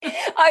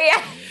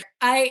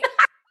yeah.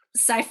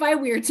 Sci-fi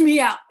weirds me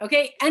out.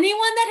 Okay. Anyone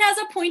that has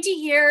a pointy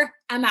ear,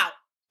 I'm out.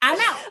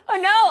 Oh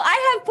no,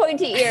 I have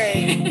pointy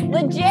ears.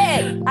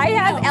 Legit. I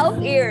have elf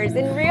ears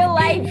in real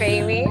life,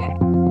 baby.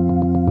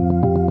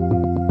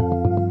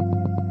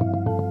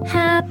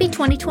 Happy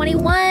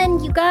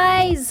 2021, you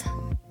guys.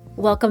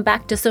 Welcome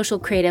back to Social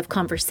Creative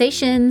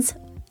Conversations.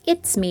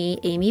 It's me,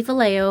 Amy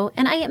Vallejo,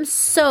 and I am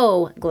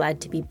so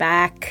glad to be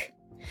back.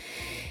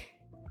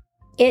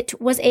 It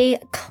was a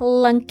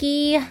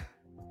clunky,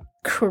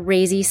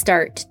 crazy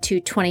start to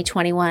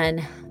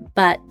 2021,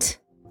 but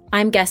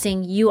I'm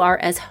guessing you are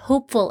as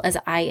hopeful as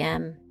I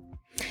am.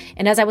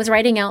 And as I was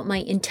writing out my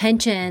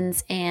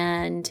intentions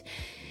and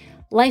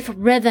life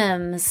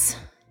rhythms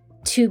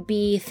to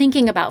be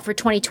thinking about for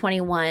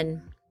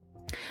 2021,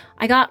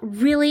 I got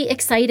really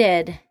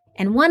excited.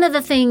 And one of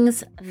the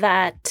things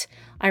that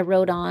I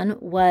wrote on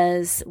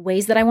was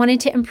ways that I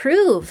wanted to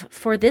improve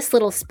for this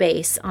little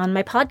space on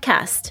my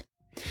podcast.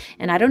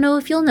 And I don't know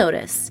if you'll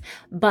notice,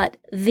 but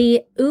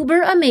the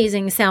uber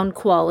amazing sound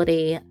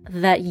quality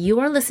that you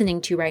are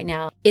listening to right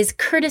now is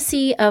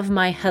courtesy of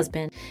my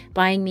husband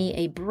buying me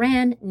a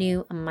brand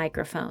new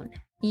microphone.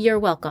 You're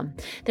welcome.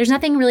 There's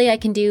nothing really I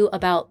can do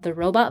about the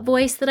robot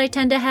voice that I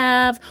tend to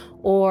have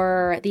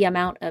or the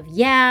amount of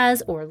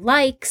yas or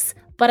likes,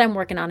 but I'm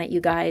working on it,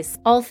 you guys.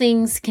 All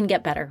things can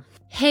get better.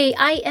 Hey,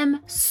 I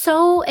am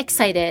so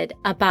excited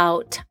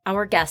about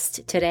our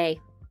guest today.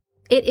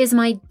 It is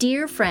my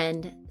dear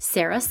friend,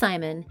 Sarah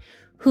Simon,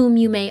 whom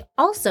you may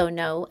also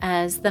know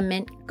as the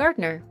Mint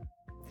Gardener.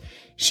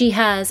 She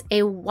has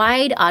a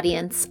wide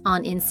audience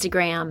on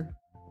Instagram,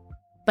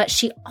 but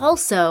she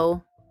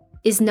also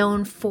is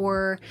known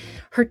for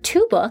her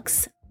two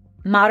books,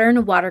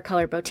 Modern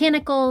Watercolor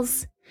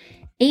Botanicals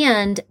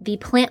and the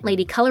Plant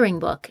Lady Coloring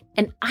Book.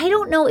 And I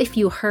don't know if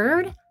you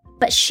heard,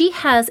 but she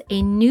has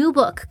a new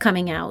book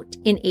coming out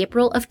in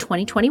April of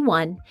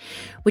 2021,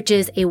 which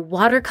is a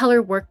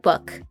watercolor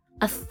workbook,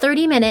 a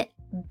 30-minute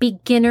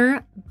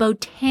beginner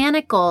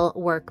botanical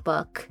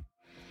workbook,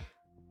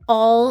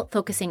 all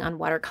focusing on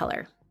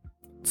watercolor.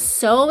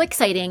 So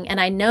exciting, and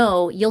I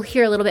know you'll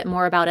hear a little bit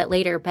more about it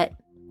later, but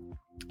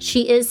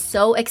she is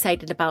so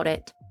excited about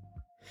it.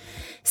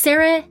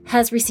 Sarah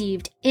has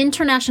received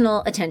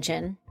international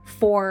attention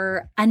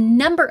for a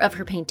number of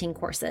her painting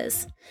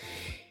courses.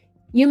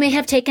 You may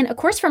have taken a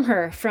course from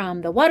her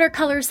from the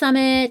Watercolor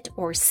Summit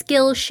or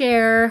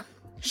Skillshare.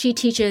 She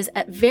teaches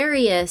at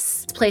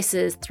various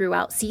places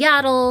throughout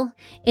Seattle.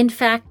 In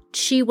fact,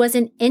 she was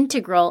an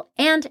integral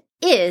and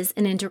is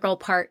an integral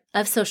part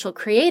of Social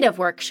Creative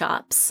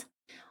workshops,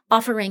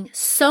 offering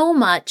so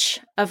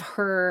much of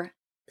her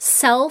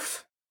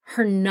self,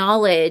 her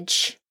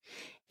knowledge,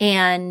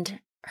 and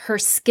her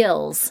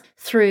skills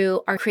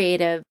through our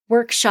creative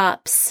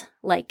workshops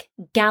like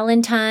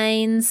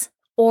Galentine's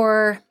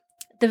or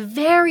the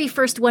very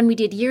first one we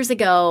did years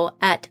ago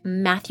at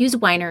Matthews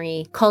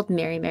Winery called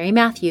Mary Mary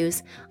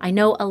Matthews. I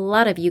know a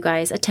lot of you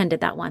guys attended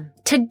that one.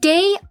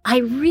 Today, I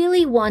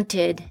really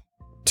wanted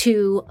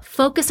to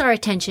focus our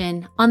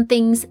attention on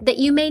things that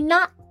you may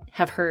not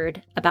have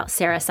heard about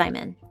Sarah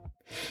Simon.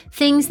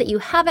 Things that you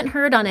haven't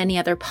heard on any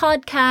other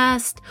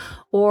podcast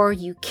or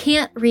you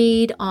can't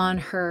read on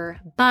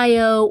her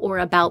bio or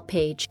about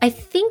page. I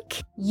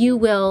think you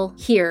will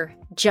hear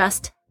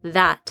just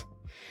that.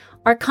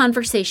 Our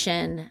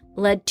conversation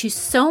led to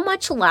so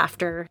much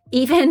laughter,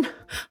 even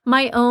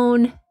my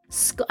own,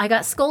 I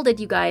got scolded,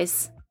 you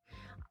guys.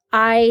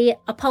 I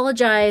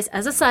apologize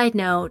as a side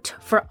note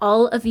for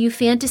all of you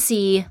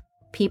fantasy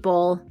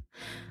people.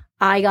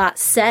 I got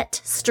set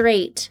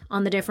straight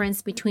on the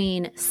difference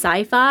between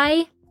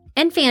sci-fi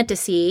and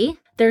fantasy.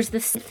 There's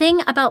this thing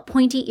about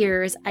pointy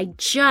ears I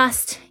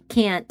just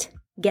can't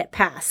get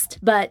past.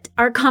 But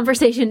our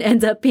conversation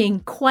ends up being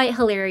quite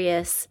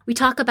hilarious. We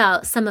talk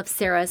about some of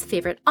Sarah's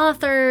favorite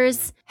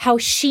authors, how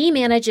she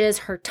manages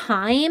her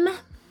time,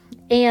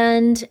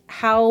 and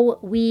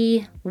what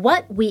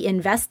we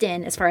invest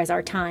in as far as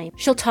our time.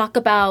 She'll talk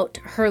about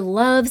her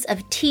loves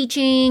of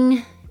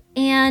teaching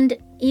and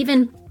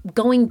even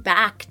going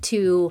back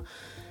to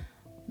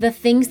the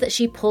things that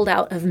she pulled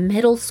out of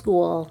middle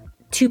school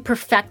to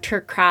perfect her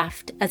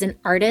craft as an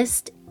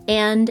artist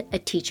and a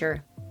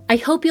teacher. I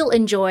hope you'll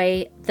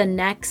enjoy the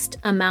next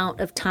amount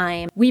of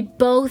time. We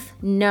both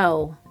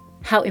know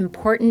how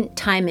important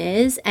time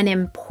is and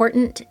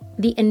important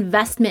the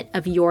investment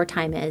of your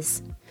time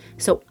is.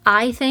 So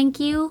I thank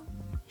you,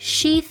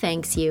 she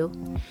thanks you,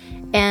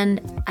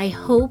 and I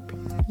hope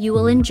you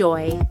will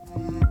enjoy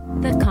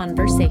the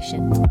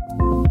conversation.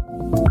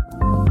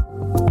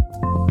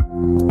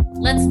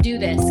 Let's do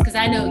this, because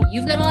I know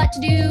you've got a lot to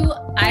do.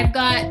 I've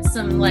got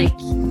some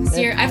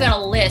I've got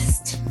a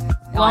list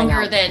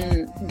longer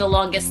than the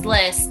longest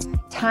list.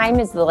 Time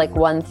is the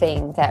one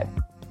thing that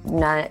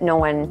no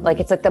one,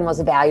 it's the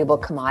most valuable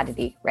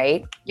commodity,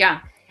 right? Yeah.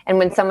 And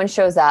when someone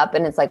shows up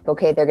and it's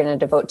okay, they're going to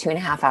devote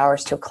 2.5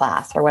 hours to a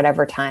class or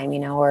whatever time,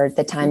 or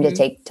the time to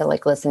take to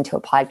listen to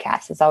a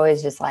podcast. It's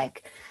always just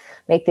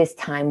make this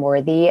time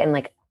worthy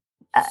and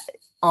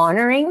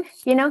honoring,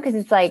 because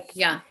it's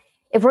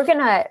if we're going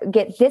to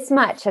get this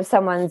much of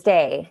someone's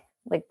day,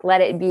 like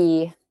let it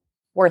be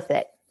worth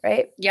it.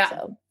 Right. Yeah.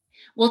 So.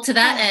 Well, to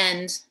that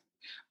end,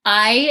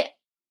 I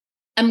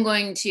am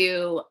going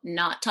to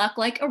not talk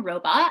like a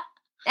robot.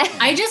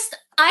 I just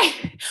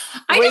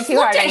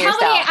looked at how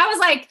many, I was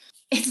like,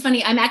 it's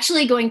funny. I'm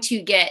actually going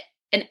to get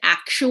an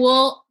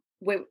actual,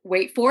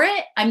 wait for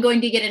it. I'm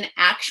going to get an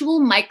actual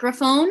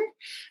microphone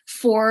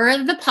for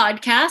the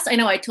podcast. I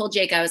know I told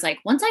Jake, I was like,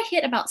 once I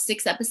hit about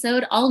 6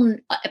 episodes,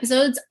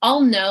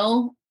 I'll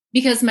know,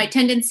 because my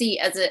tendency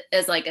as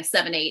like a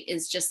 7-8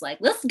 is just like,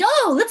 let's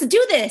go, let's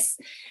do this.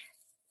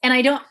 And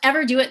I don't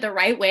ever do it the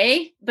right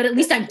way, but at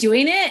least I'm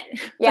doing it.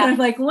 Yeah. But I'm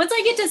like, once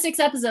I get to 6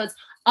 episodes,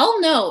 I'll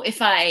know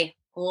if I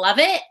love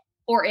it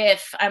or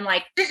if I'm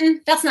like,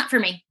 that's not for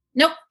me.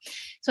 Nope.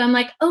 So I'm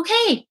like,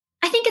 okay,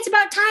 I think it's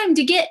about time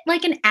to get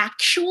like an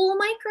actual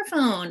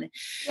microphone.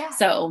 Yeah.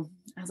 So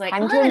I was like,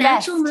 time to invest.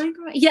 Actual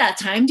microphone. Yeah,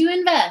 time to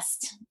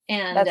invest.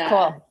 And that's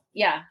cool.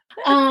 Yeah.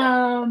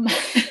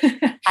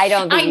 I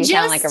don't think you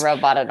sound like a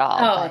robot at all.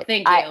 Oh,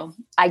 thank you.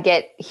 I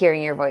get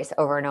hearing your voice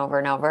over and over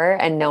and over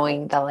and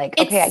knowing that like,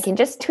 okay, I can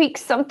just tweak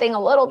something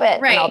a little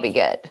bit and I'll be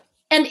good.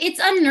 And it's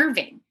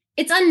unnerving.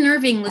 It's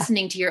unnerving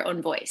listening to your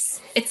own voice.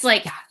 It's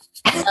like,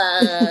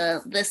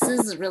 this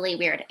is really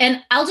weird.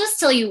 And I'll just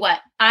tell you what,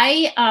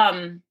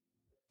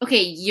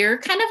 okay, you're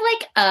kind of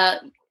like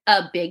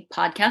a big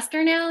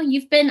podcaster now.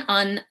 You've been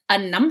on a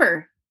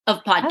number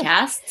of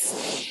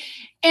podcasts.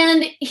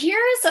 And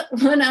here's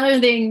one other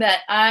thing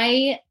that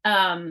I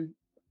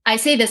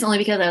say this only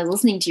because I was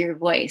listening to your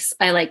voice.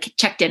 I like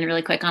checked in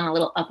really quick on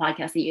a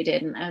podcast that you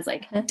did. And I was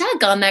like,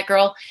 daggone that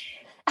girl.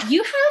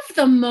 You have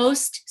the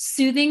most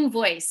soothing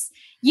voice.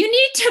 You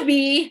need to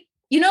be,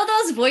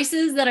 those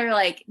voices that are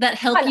like, that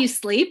help you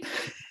sleep.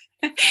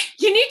 You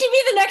need to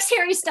be the next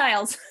Harry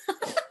Styles.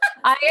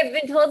 I have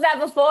been told that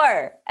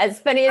before. As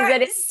funny as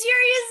it is.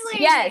 Seriously?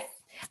 Yes.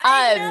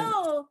 I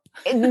know.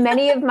 In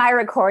many of my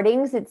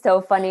recordings, it's so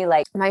funny.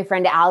 Like my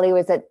friend Allie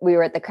we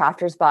were at the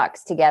Crafters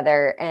Box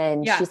together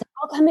and she's like,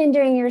 I'll come in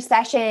during your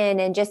session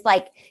and just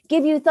like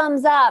give you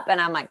thumbs up. And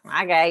I'm like,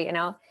 okay,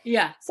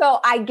 Yeah. So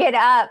I get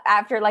up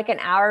after like an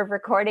hour of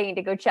recording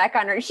to go check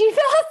on her. She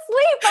fell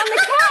asleep on the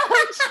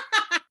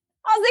couch.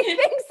 I was like,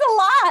 thanks a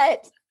lot.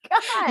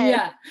 God.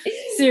 Yeah.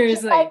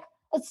 Seriously.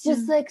 It's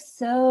just like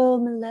so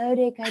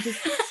melodic. I just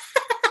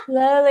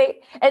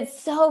slowly, it's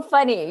so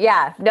funny.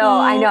 Yeah. No,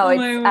 I know.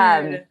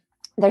 It's,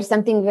 there's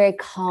something very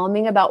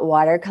calming about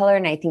watercolor.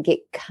 And I think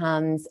it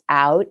comes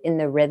out in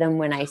the rhythm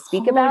when I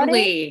speak about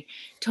it.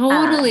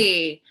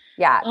 Totally.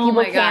 Yeah. Oh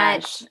people my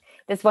can't, gosh.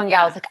 This one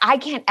gal was like, I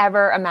can't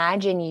ever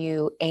imagine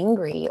you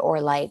angry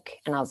or like,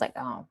 and I was like,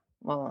 oh,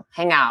 well,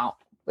 hang out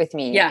with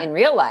me in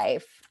real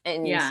life.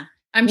 And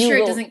I'm sure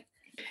it doesn't.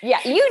 Yeah.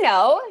 You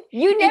never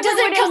it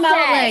doesn't come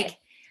out like,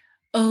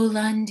 oh,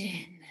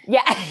 London.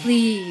 Yeah.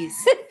 Please.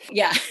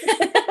 Yeah.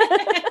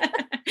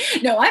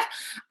 No,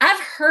 I've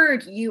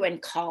heard you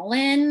and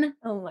Colin.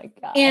 Oh my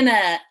God.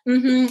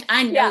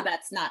 I know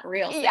that's not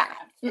real, Sarah.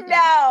 Yeah.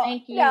 No.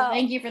 Thank you. No.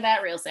 Thank you for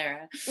that, real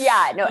Sarah.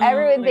 Yeah. No,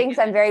 everyone thinks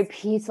I'm very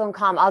peaceful and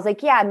calm. I was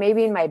like, yeah,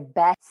 maybe in my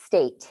best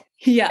state.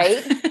 Yeah.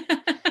 Right?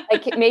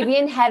 Like maybe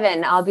in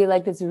heaven, I'll be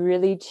like this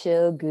really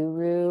chill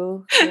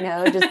guru,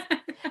 just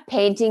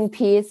painting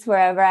peace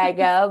wherever I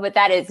go. But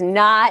that is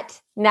not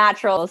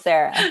natural,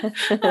 Sarah.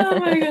 Oh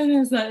my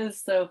goodness, that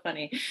is so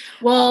funny.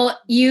 Well,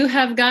 you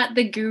have got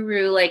the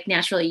guru like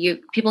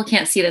naturally. People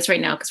can't see this right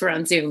now because we're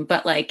on Zoom,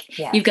 but like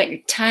you've got your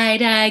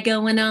tie-dye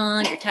going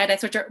on, your tie-dye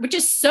sweatshirt, which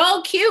is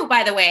so cute,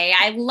 by the way.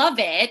 I love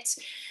it.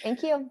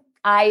 Thank you.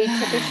 I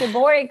took a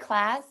shibori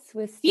class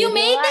with Studio You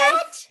made Life,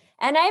 that?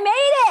 and I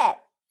made it.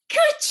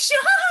 Good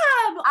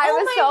job.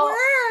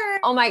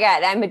 Oh my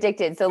God, I'm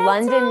addicted. So That's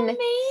London,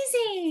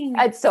 amazing.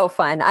 It's so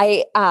fun.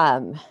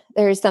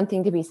 There's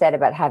something to be said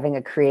about having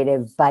a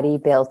creative buddy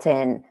built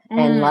in,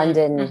 and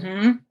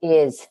London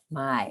is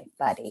my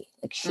buddy.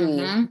 Like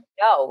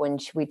when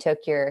we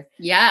took your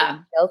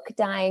silk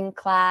dyeing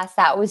class,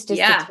 that was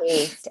just a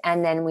taste.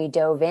 And then we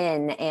dove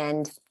in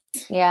and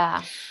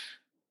All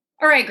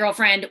right,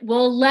 girlfriend.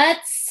 Well,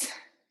 let's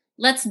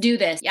do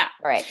this. Yeah.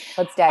 All right.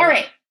 Let's dive in. All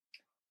right.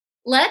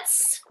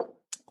 Let's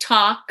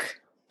talk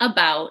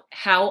about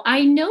how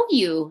I know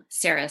you,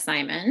 Sarah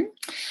Simon.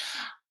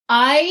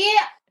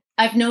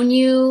 I've known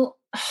you.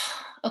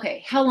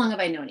 Okay. How long have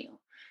I known you?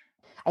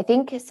 I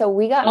think so.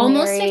 We got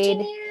almost married. 15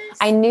 years.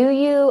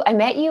 I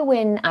met you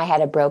when I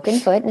had a broken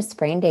foot and a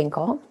sprained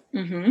ankle.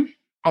 Mm-hmm.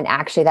 And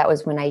actually that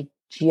was when I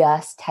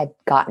just had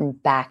gotten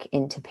back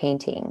into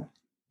painting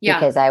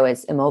because I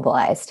was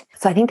immobilized.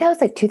 So I think that was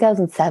like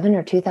 2007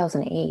 or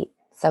 2008.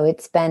 So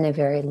it's been a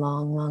very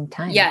long, long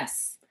time.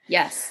 Yes.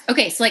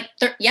 Okay. So like,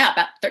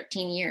 about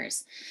 13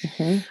 years.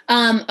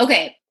 Mm-hmm.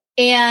 Okay.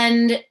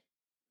 And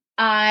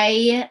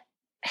I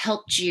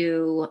helped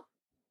you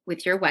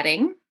with your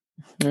wedding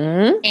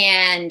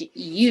and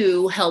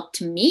you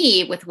helped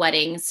me with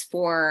weddings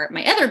for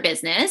my other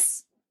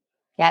business.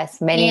 Yes.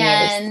 Many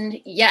years. And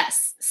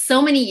yes,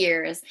 so many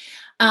years.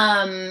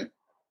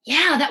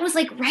 Yeah, that was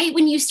like right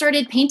when you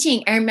started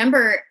painting. I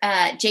remember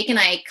Jake and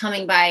I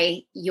coming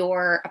by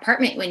your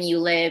apartment when you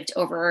lived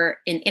over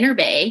in Inner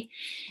Bay.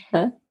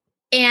 Huh?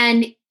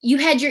 And you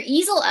had your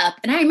easel up.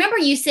 And I remember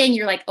you saying,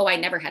 you're like, oh, I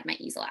never had my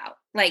easel out.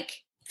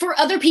 Like for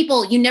other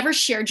people, you never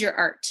shared your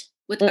art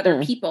with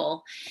other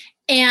people.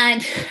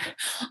 And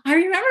I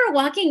remember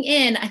walking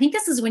in, I think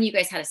this is when you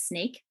guys had a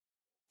snake.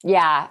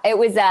 Yeah, it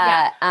was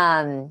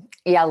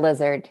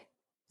lizard.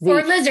 Zeke.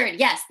 Or lizard,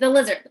 yes, the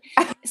lizard.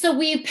 So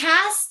we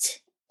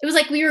passed, it was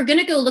like we were going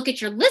to go look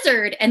at your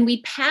lizard and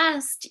we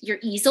passed your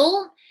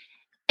easel.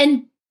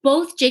 And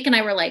both Jake and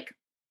I were like,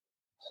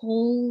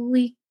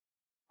 holy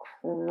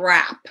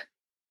crap.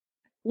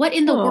 What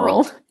in the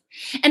world?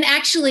 And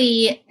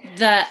actually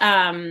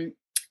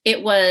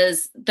it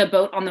was the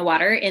boat on the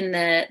water in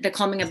the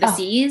Calming of the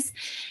Seas,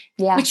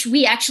 which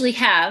we actually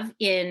have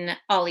in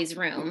Ollie's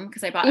room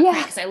because I bought it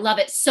because I love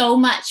it so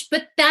much.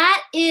 But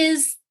that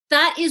is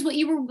what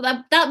you were,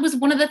 that was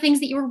one of the things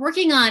that you were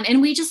working on.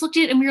 And we just looked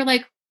at it and we were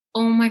like,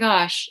 oh my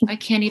gosh, I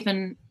can't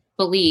even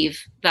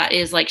believe that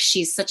is like,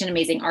 she's such an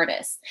amazing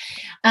artist.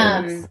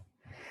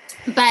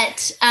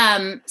 But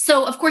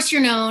so of course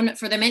you're known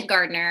for the Mint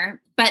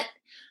Gardener, but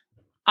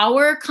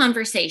our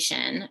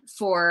conversation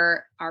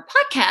for our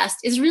podcast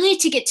is really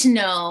to get to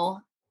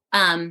know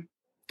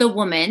the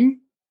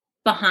woman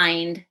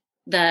behind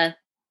the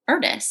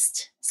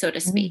artist, so to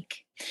speak.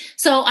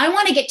 So I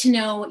want to get to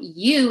know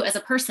you as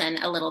a person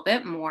a little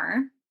bit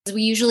more.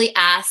 We usually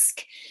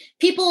ask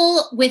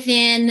people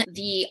within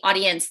the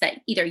audience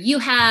that either you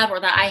have or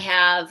that I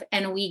have,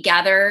 and we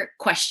gather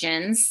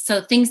questions.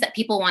 So things that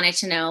people wanted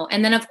to know.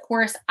 And then of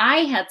course I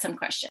had some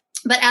questions,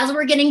 but as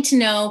we're getting to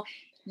know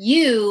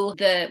you,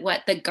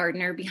 the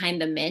gardener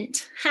behind the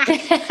mint,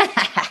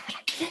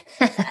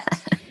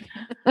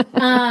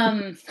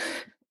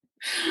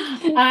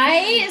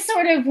 I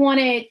sort of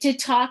wanted to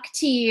talk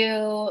to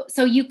you.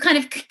 So you kind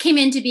of came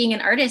into being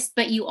an artist,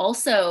 but you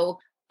also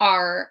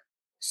are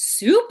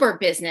super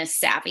business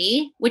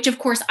savvy, which of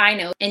course I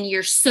know, and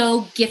you're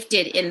so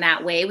gifted in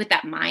that way with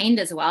that mind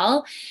as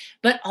well.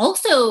 But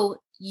also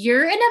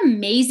you're an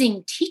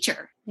amazing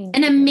teacher, But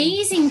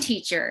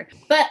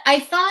I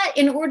thought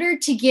in order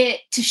to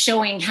get to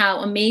showing how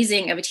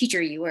amazing of a teacher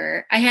you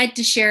were, I had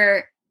to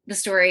share the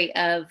story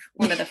of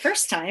one of the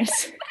first times.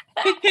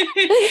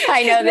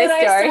 I know this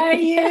story. I saw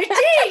you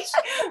teach,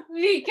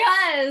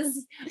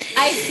 because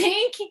I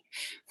think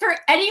for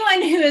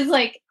anyone who is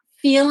like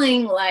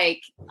feeling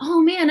like,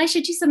 oh man, I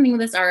should do something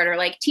with this art, or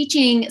like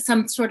teaching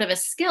some sort of a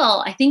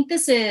skill, I think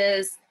this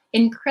is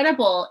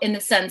incredible in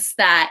the sense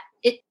that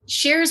it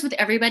shares with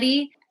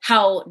everybody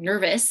how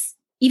nervous,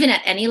 even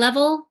at any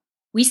level,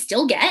 we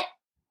still get.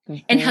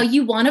 And how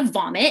you want to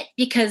vomit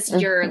because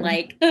you're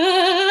like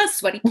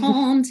sweaty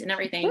palms and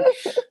everything.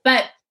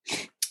 But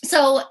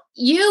so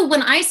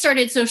when I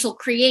started Social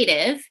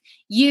Creative,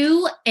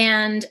 you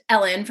and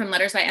Ellen from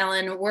Letters by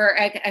Ellen were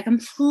a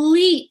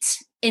complete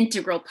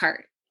integral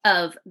part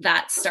of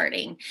that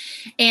starting.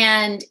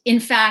 And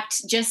in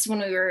fact, just when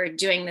we were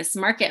doing this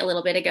market a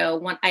little bit ago,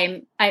 when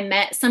I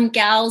met some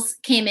gals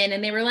came in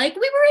and they were like,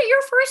 we were at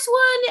your first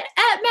one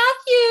at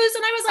Matthews.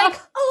 And I was like,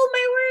 oh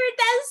my word,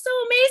 that is so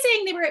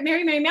amazing. They were at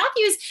Mary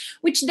Matthews,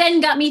 which then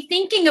got me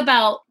thinking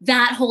about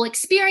that whole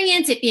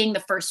experience, it being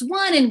the first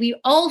one. And we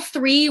all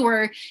three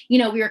were, we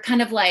were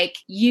kind of like,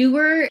 you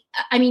were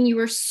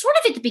sort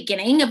of at the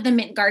beginning of the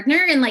Mint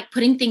Gardener and like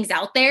putting things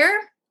out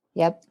there.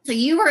 Yep. So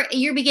you were at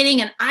your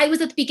beginning and I was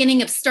at the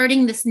beginning of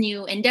starting this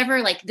new endeavor,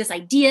 like this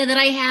idea that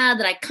I had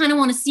that I kind of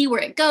want to see where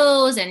it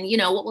goes and,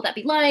 what will that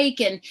be like?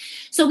 And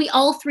so we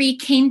all three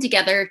came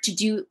together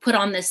to put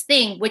on this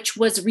thing, which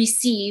was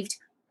received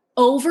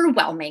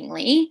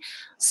overwhelmingly.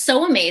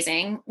 So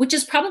amazing, which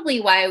is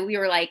probably why we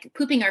were like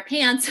pooping our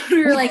pants.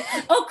 We were like,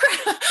 oh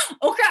crap,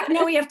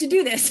 now we have to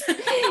do this.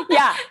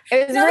 Yeah,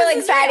 it was really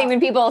exciting when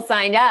people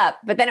signed up,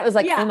 but then it was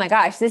like, oh my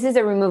gosh, this is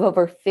a room of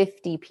over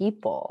 50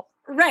 people.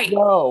 Right.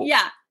 Whoa.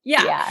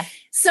 Yeah.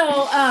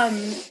 So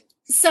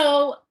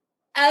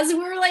as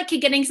we're like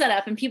getting set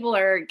up and people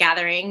are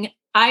gathering,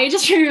 I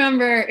just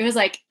remember it was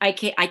like, I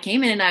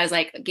came in and I was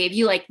like, gave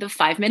you like the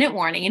 5-minute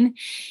warning.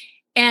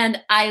 And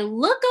I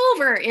look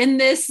over in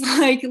this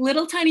like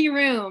little tiny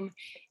room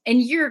and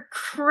you're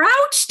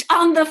crouched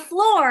on the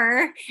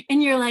floor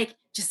and you're like,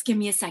 just give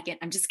me a second.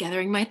 I'm just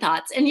gathering my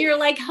thoughts. And you're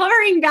like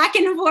hovering back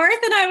and forth.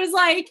 And I was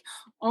like,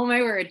 oh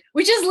my word,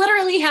 which is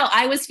literally how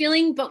I was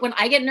feeling. But when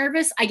I get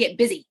nervous, I get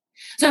busy.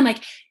 So I'm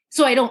like,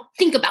 so I don't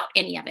think about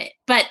any of it.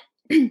 But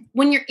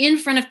when you're in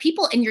front of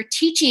people and you're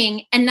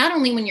teaching, and not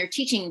only when you're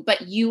teaching,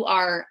 but you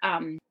are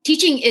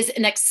teaching is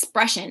an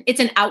expression. It's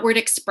an outward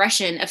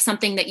expression of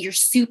something that you're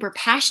super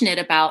passionate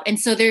about. And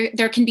so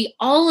there can be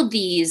all of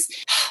these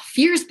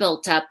fears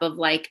built up of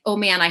like, oh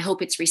man, I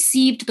hope it's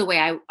received the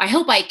way I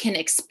hope I can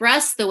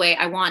express the way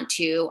I want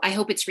to. I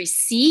hope it's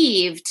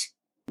received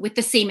with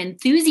the same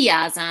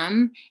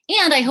enthusiasm,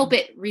 and I hope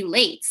it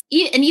relates.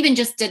 And even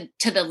just to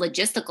the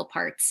logistical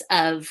parts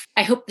of,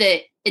 I hope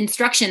the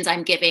instructions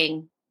I'm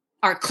giving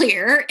are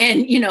clear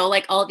and,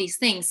 like all these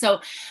things. So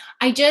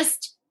I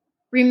just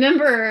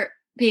remember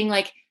being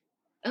like,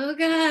 oh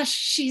gosh,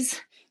 she's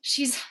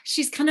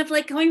kind of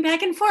like going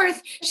back and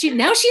forth.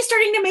 Now she's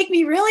starting to make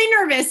me really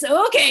nervous.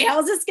 Okay,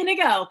 how's this gonna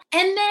go?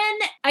 And then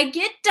I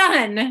get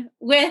done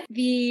with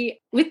the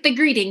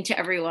greeting to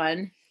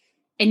everyone,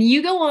 and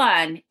you go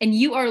on and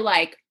you are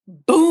like,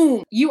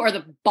 boom, you are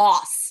the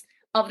boss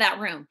of that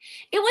room.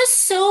 It was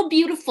so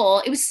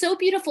beautiful. It was so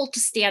beautiful to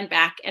stand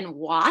back and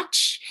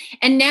watch.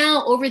 And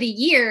now over the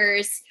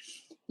years,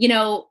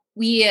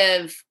 we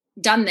have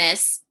done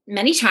this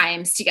many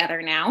times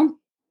together now.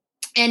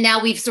 And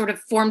now we've sort of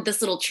formed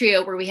this little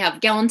trio where we have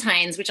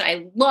Galentine's, which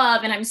I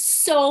love. And I'm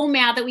so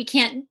mad that we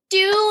can't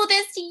do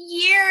this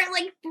year. It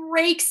like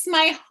breaks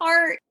my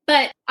heart.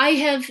 But I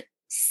have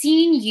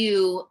seen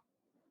you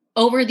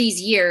over these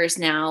years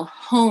now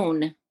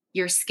hone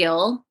your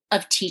skill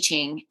of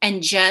teaching,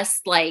 and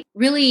just like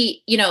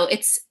really,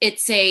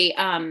 it's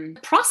a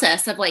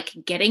process of like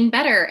getting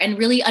better and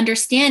really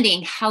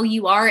understanding how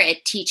you are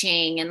at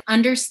teaching and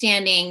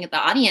understanding the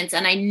audience.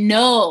 And I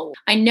know,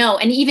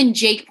 and even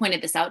Jake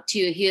pointed this out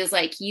too. He was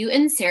like, you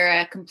and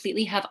Sarah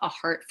completely have a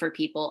heart for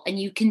people, and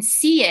you can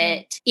see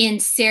it in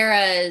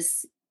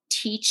Sarah's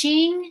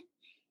teaching.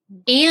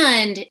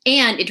 And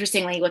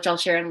interestingly, which I'll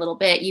share in a little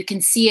bit, you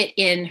can see it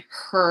in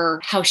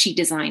how she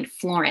designed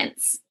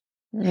Florence.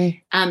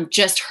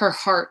 Just her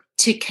heart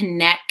to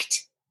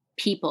connect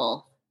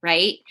people,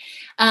 right?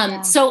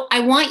 So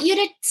I want you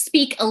to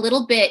speak a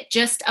little bit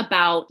just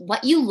about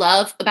what you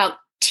love about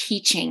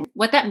teaching,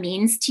 what that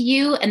means to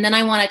you. And then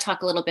I want to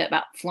talk a little bit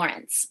about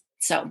Florence.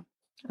 So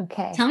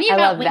okay, tell me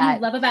about what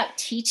you love about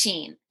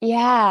teaching.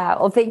 Yeah.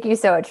 Well, thank you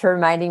so much for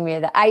reminding me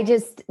of that.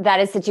 That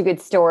is such a good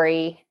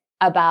story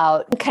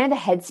about kind of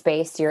the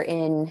headspace you're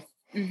in.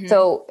 Mm-hmm.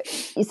 So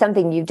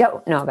something you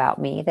don't know about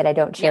me that I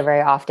don't share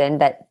very often,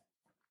 that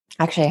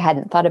actually I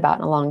hadn't thought about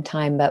in a long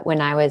time. But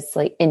when I was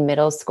like in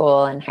middle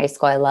school and high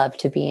school, I loved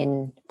to be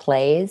in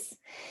plays.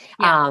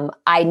 Yeah.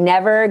 I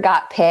never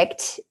got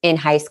picked in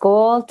high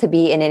school to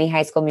be in any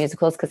high school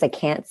musicals because I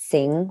can't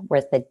sing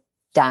worth a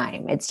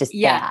dime. It's just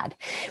bad.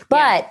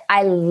 But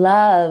I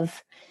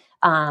love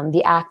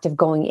the act of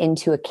going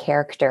into a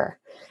character.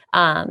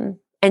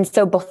 And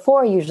so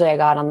before usually I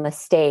got on the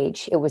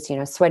stage, it was,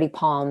 sweaty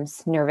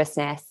palms,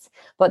 nervousness.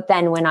 But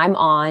then when I'm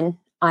on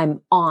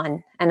and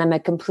I'm a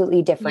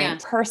completely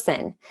different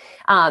person.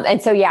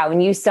 And so,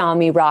 when you saw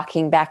me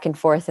rocking back and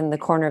forth in the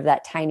corner of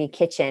that tiny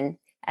kitchen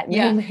at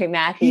Mary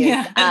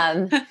Matthews,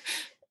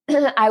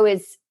 I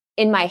was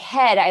in my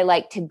head, I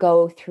like to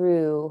go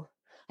through,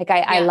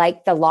 I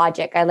like the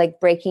logic. I like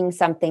breaking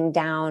something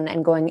down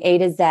and going A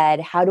to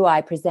Z. How do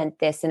I present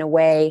this in a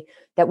way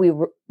that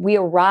we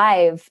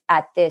arrive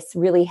at this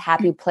really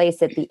happy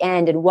place at the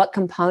end? And what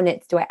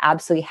components do I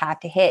absolutely have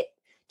to hit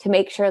to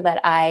make sure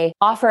that I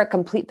offer a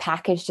complete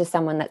package to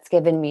someone that's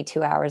given me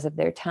 2 hours of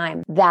their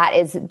time? That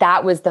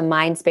was the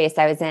mind space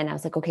I was in. I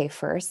was like, okay,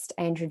 first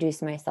I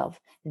introduce myself,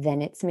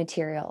 then it's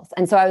materials.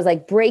 And so I was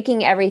like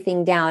breaking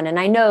everything down. And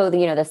I know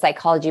the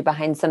psychology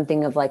behind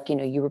something of like,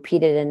 you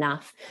repeat it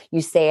enough,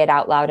 you say it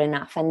out loud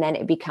enough, and then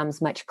it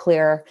becomes much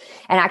clearer.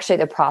 And actually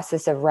the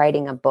process of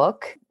writing a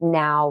book,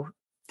 now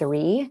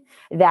 3,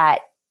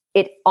 that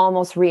it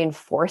almost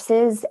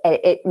reinforces,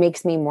 it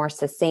makes me more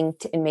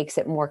succinct and makes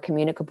it more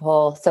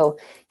communicable. So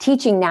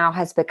teaching now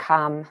has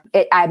become,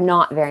 I'm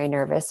not very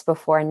nervous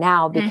before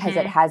now because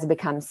it has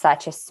become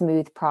such a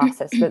smooth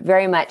process, but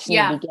very much in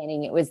the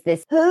beginning, it was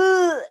this,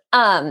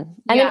 and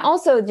then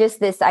also just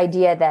this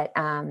idea that,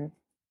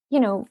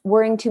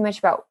 worrying too much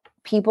about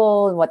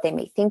people and what they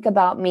may think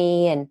about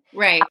me. And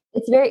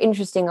it's very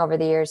interesting over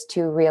the years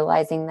too,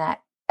 realizing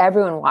that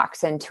everyone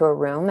walks into a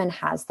room and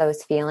has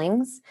those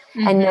feelings,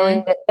 and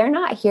knowing that they're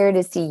not here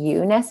to see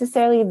you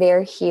necessarily.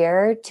 They're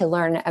here to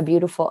learn a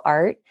beautiful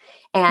art,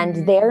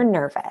 and they're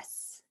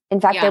nervous.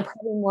 In fact, they're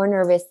probably more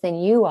nervous than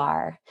you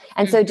are.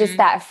 And so just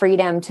that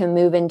freedom to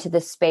move into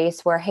the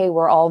space where, hey,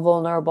 we're all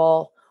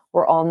vulnerable.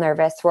 We're all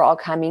nervous. We're all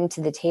coming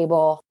to the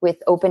table with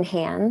open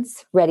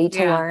hands, ready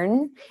to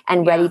learn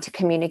and ready to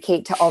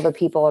communicate to all the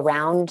people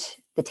around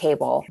the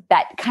table.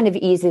 That kind of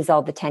eases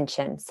all the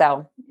tension.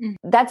 So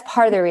that's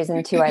part of the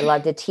reason too I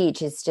love to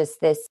teach, is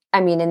just this.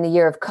 I mean, in the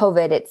year of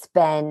COVID, it's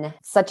been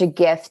such a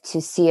gift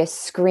to see a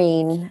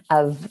screen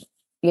of,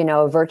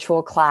 a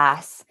virtual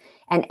class,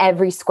 and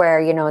every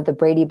square, the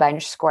Brady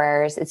Bunch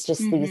squares, it's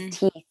just these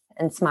teeth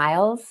and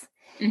smiles.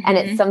 And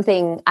it's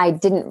something I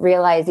didn't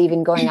realize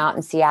even going out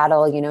in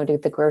Seattle, to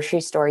the grocery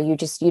store, you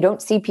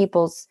don't see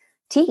people's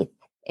teeth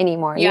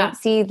anymore. You don't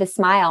see the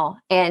smile,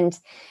 and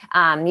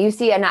you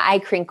see an eye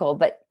crinkle,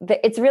 but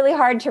it's really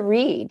hard to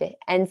read.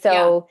 And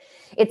so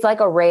it's like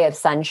a ray of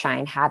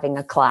sunshine having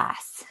a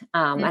class.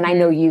 And I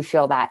know you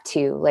feel that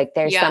too. Like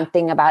there's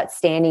something about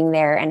standing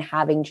there and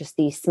having just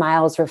these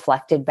smiles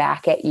reflected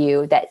back at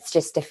you that's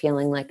just a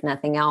feeling like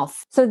nothing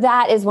else. So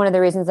that is one of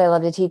the reasons I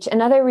love to teach.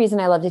 Another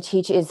reason I love to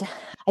teach is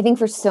I think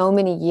for so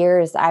many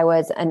years I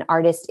was an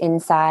artist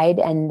inside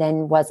and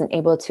then wasn't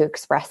able to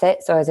express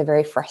it. So I was a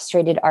very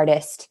frustrated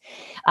artist.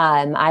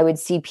 I would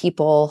see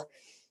people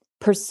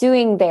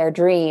pursuing their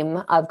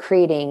dream of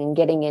creating and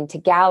getting into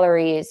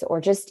galleries,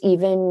 or just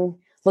even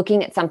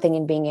looking at something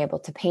and being able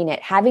to paint it,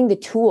 having the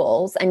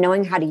tools and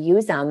knowing how to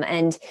use them.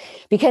 And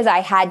because I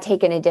had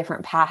taken a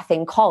different path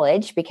in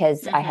college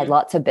because I had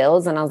lots of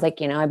bills and I was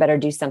like, I better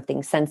do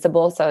something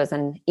sensible. So I was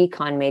an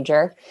econ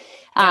major.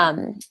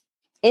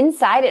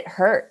 Inside it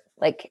hurt.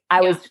 Like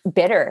I was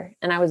bitter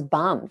and I was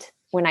bummed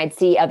when I'd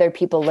see other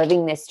people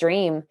living this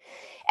dream.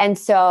 And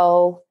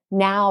so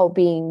now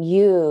being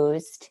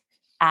used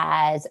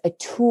as a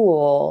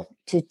tool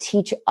to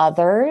teach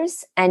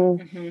others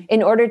and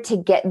in order to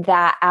get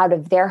that out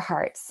of their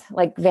hearts,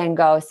 like Van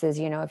Gogh says,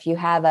 if you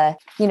have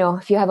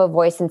a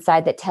voice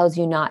inside that tells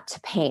you not to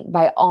paint,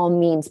 by all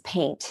means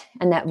paint,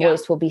 and that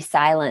voice will be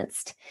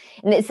silenced.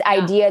 And this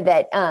idea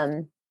that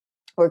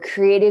we're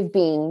creative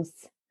beings,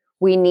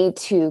 we need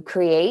to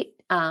create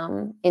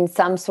in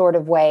some sort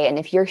of way. And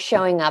if you're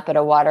showing up at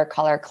a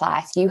watercolor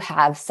class, you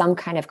have some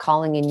kind of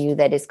calling in you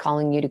that is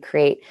calling you to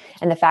create.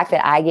 And the fact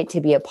that I get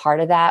to be a part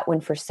of that,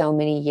 when for so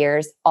many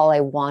years, all I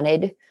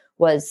wanted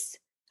was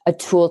a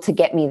tool to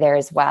get me there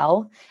as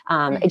well.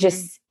 It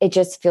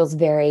just feels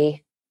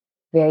very,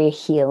 very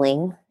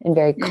healing and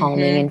very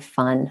calming and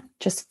fun,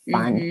 just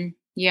fun.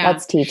 Yeah.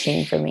 That's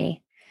teaching for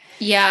me.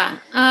 Yeah.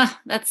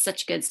 That's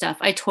such good stuff.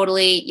 I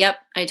totally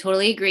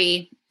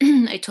agree.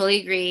 I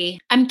totally agree.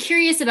 I'm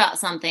curious about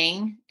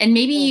something, and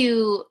maybe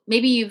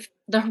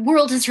the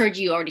world has heard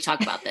you already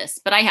talk about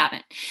this, but I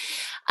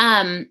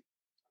haven't.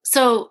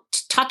 So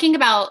talking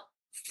about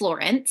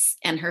Florence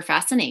and her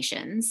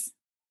fascinations,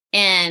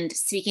 and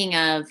speaking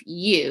of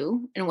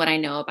you and what I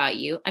know about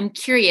you, I'm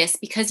curious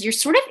because you're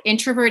sort of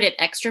introverted,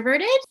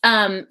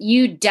 extroverted.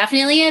 You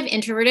definitely have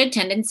introverted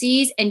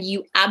tendencies and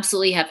you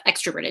absolutely have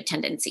extroverted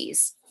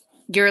tendencies.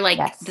 You're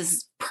like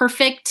this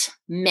perfect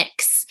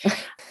mix.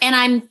 And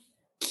I'm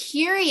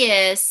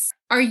curious,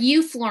 are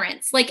you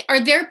Florence? Like, are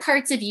there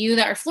parts of you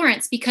that are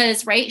Florence?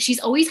 Because, right, she's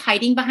always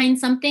hiding behind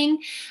something,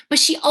 but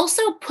she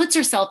also puts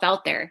herself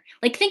out there.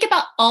 Like, think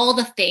about all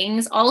the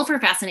things, all of her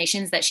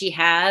fascinations that she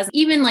has.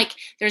 Even like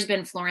there's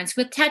been Florence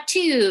with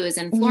tattoos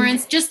and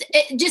Florence just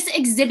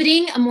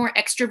exhibiting a more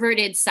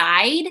extroverted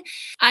side.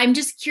 I'm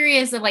just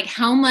curious of like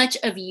how much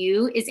of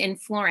you is in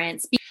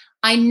Florence.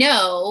 I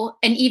know,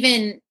 and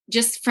even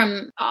just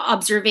from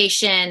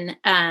observation,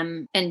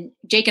 and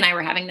Jake and I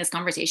were having this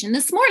conversation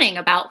this morning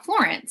about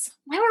Florence.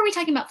 Why were we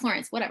talking about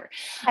Florence? Whatever.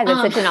 That's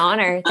such an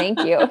honor. Thank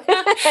you.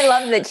 I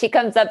love that she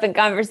comes up in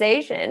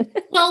conversation.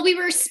 Well, we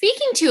were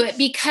speaking to it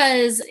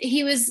because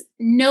he was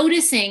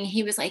noticing,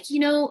 he was like,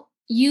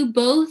 you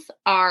both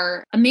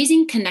are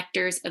amazing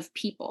connectors of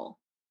people.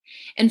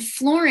 And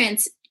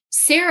Florence,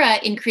 Sarah,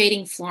 in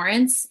creating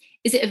Florence,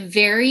 is a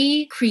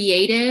very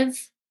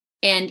creative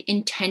and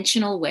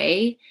intentional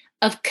way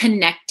of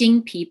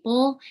connecting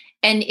people.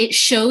 And it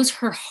shows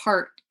her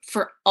heart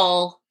for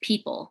all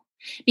people,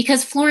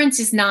 because Florence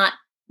is not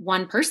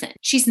one person.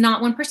 She's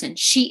not one person.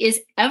 She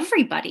is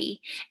everybody.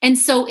 And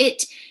so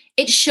it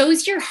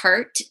shows your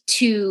heart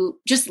to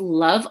just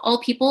love all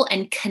people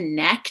and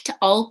connect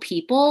all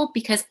people,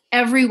 because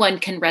everyone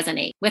can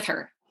resonate with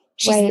her.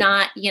 She's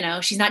not,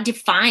 she's not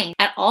defined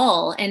at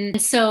all. And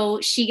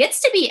so she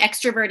gets to be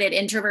extroverted,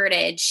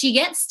 introverted. She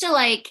gets to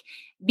like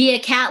be a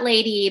cat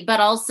lady, but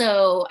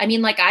also, I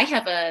mean, like I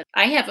have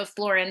a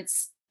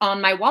Florence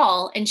on my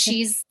wall and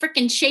she's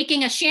freaking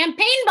shaking a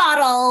champagne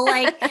bottle.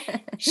 Like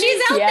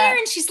she's out there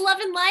and she's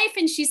loving life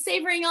and she's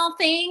savoring all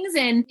things,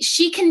 and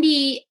she can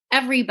be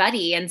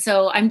everybody. And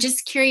so I'm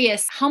just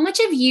curious, how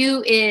much of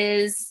you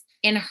is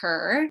in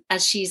her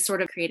as she's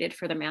sort of created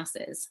for the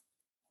masses?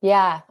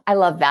 Yeah, I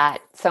love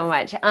that so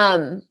much.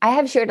 I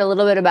have shared a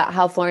little bit about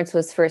how Florence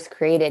was first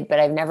created, but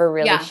I've never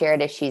really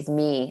shared if she's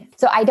me.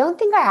 So I don't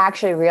think I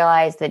actually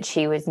realized that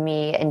she was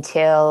me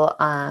until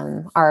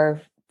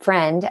our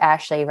friend,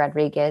 Ashley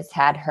Rodriguez,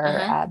 had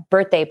her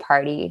birthday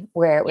party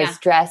where it was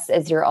dress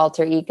as your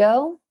alter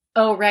ego.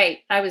 Oh, right.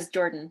 I was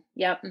Jordan.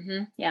 Yep.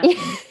 Yeah.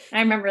 I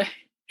remember.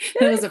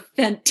 It was a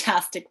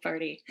fantastic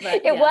party.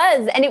 It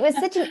was. And it was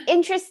such an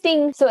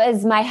interesting. So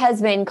as my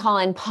husband,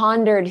 Colin,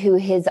 pondered who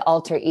his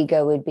alter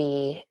ego would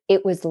be,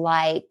 it was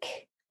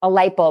like a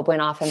light bulb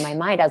went off in my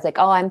mind. I was like,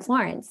 oh, I'm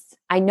Florence.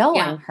 I know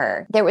I'm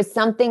her. There was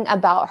something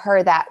about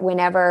her that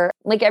whenever,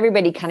 like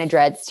everybody kind of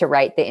dreads to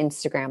write the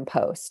Instagram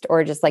post,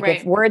 or just like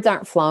if words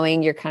aren't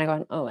flowing, you're kind of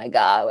going, oh my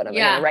God, what am I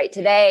going to write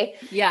today?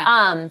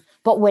 Yeah.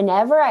 But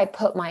whenever I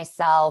put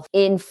myself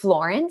in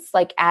Florence,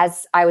 like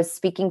as I was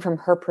speaking from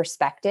her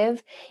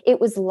perspective, it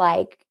was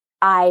like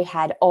I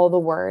had all the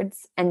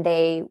words and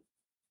they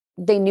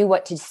knew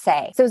what to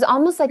say. So it was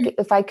almost like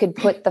if I could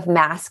put the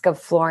mask of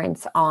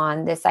Florence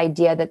on, this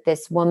idea that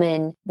this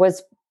woman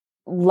was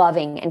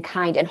loving and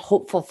kind and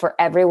hopeful for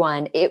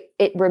everyone,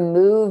 it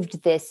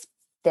removed this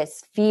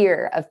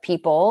fear of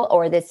people,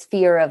 or this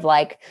fear of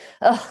like,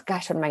 oh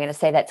gosh, what am I going to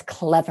say that's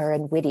clever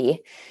and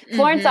witty?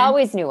 Florence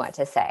always knew what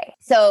to say.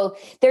 So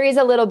there is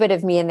a little bit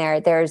of me in there.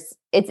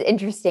 It's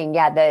interesting.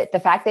 Yeah. The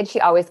fact that she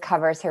always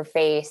covers her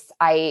face.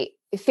 I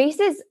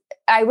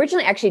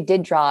originally actually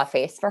did draw a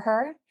face for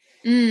her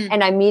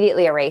and I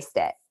immediately erased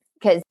it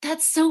because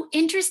that's so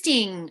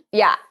interesting.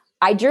 Yeah.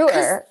 I drew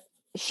her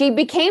she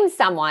became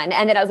someone,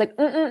 and then I was like,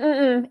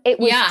 it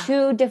was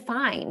too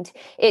defined.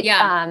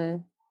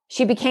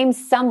 She became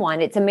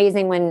someone. It's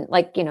amazing when,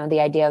 like, the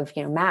idea of,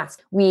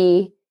 masks,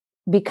 we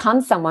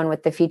become someone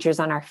with the features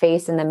on our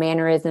face and the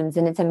mannerisms.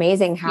 And it's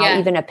amazing how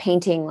even a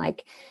painting,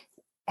 like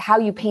how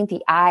you paint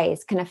the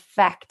eyes, can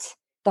affect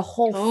the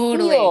whole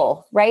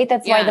feel, right?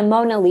 That's why the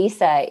Mona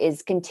Lisa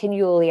is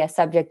continually a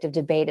subject of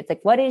debate. It's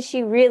like, what is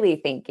she really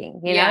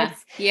thinking?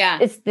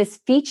 It's this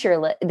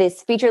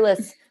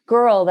featureless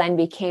girl then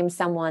became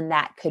someone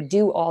that could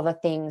do all the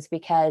things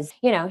because,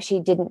 she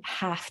didn't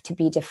have to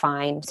be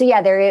defined. So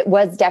there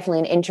was definitely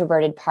an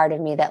introverted part of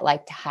me that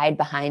liked to hide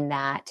behind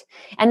that.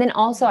 And then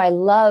also I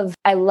love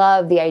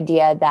the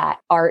idea that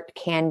art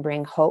can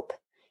bring hope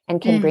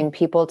and can bring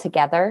people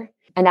together.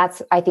 And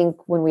that's, I think,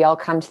 when we all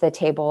come to the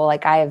table,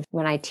 like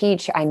when I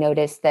teach, I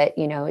notice that,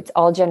 it's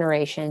all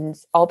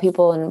generations, all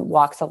people in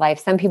walks of life.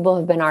 Some people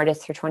have been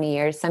artists for 20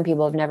 years. Some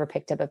people have never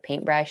picked up a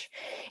paintbrush.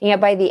 And yet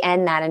by the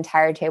end, that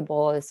entire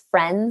table is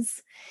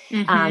friends.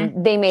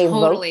 They may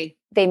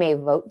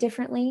vote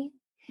differently.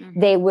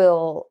 They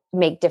will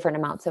make different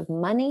amounts of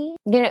money.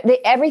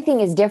 Everything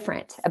is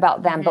different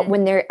about them. But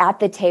when they're at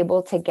the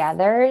table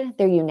together,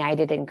 they're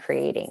united in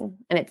creating.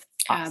 And it's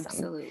awesome.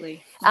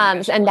 Absolutely.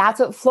 And that's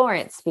what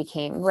Florence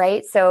became,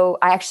 right? So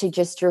I actually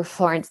just drew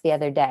Florence the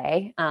other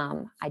day.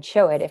 I'd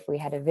show it if we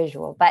had a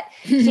visual, but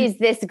she's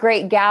this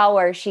great gal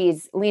where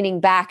she's leaning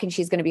back and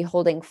she's going to be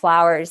holding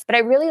flowers. But I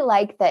really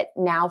like that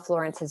now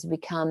Florence has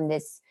become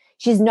this,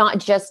 she's not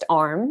just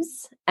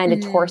arms and a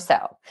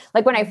torso.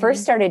 Like when I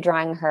first started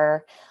drawing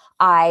her,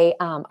 I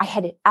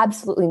had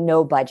absolutely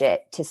no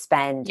budget to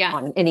spend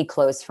on any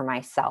clothes for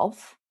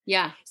myself.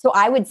 Yeah. So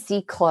I would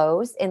see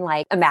clothes in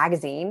like a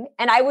magazine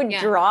and I would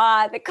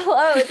draw the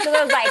clothes. So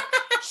I was like,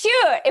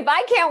 shoot, if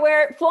I can't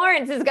wear it,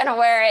 Florence is going to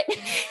wear it.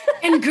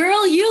 And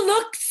girl, you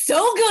look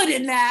so good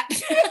in that.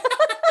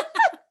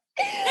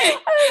 I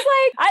was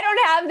like, I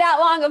don't have that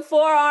long of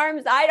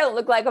forearms. I don't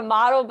look like a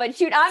model, but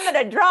shoot, I'm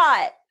going to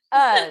draw it.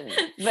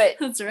 But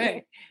that's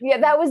right. Yeah,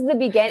 that was the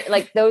beginning.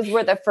 Like those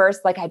were the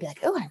first, like, I'd be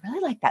like, oh, I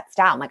really like that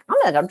style. I'm like,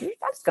 I'm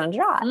just going to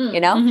draw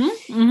it,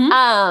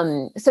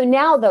 So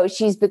now though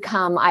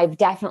I've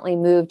definitely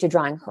moved to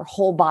drawing her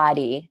whole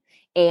body.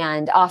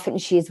 And often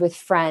she's with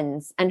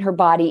friends and her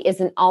body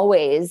isn't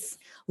always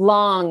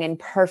long and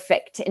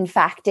perfect. In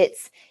fact,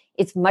 it's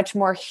much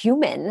more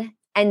human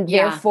and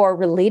therefore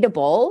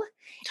relatable.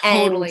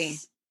 Totally.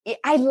 And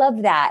I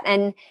love that.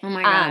 And oh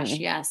my gosh,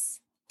 yes.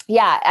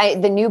 Yeah,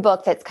 the new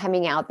book that's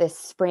coming out this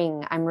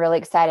spring, I'm really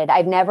excited.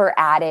 I've never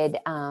added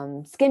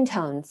skin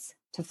tones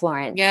to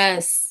Florence.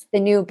 Yes. The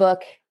new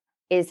book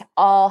is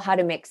all how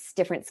to mix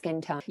different skin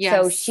tones. Yes.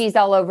 So she's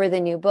all over the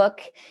new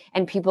book,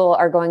 and people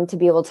are going to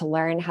be able to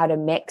learn how to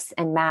mix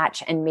and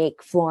match and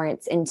make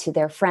Florence into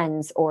their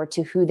friends or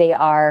to who they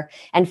are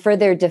and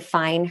further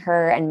define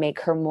her and make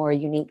her more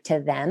unique to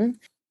them.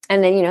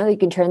 And then, you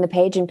can turn the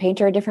page and paint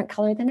her a different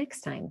color the next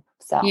time.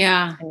 So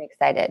I'm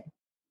excited.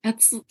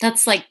 That's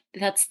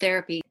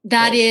therapy.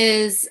 That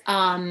is,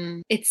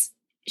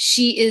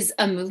 she is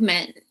a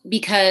movement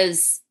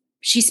because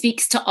she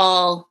speaks to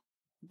all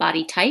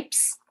body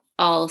types,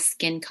 all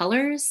skin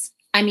colors.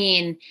 I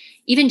mean,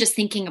 even just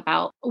thinking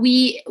about,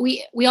 we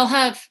all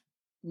have,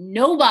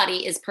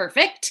 nobody is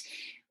perfect.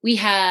 We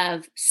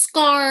have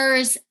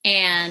scars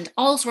and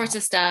all sorts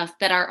of stuff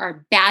that are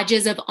our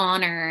badges of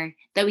honor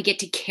that we get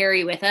to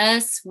carry with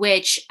us,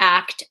 which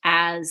act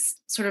as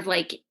sort of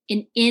like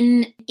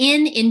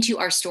into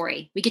our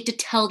story. We get to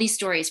tell these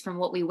stories from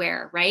what we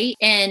wear, right?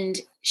 And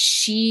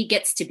she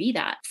gets to be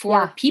that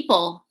for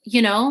people,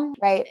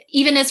 right?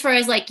 Even as far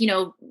as like,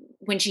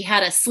 when she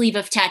had a sleeve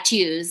of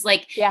tattoos,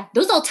 like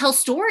those all tell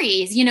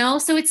stories,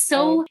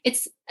 so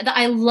it's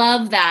I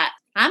love that.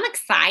 I'm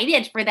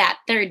excited for that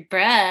third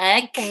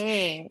book.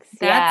 Thanks.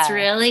 That's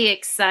really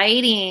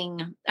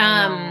exciting.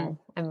 I'm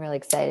really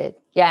excited.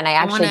 Yeah. And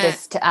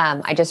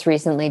I just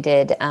recently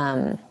did,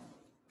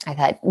 I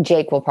thought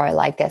Jake will probably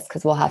like this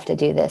because we'll have to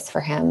do this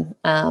for him.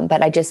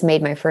 But I just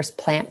made my first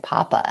plant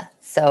papa.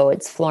 So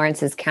it's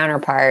Florence's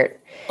counterpart.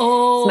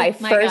 Oh, it's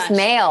my first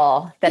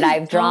male that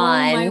I've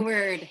drawn. Oh my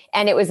word.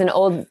 And it was an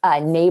old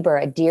neighbor,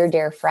 a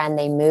dear friend.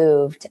 They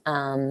moved,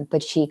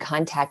 but she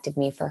contacted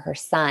me for her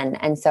son.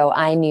 And so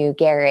I knew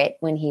Garrett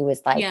when he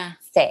was like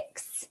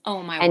 6.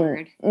 Oh my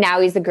word.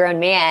 Now he's a grown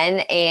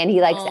man and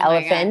he likes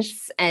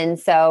elephants. And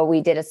so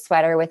we did a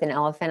sweater with an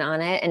elephant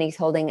on it and he's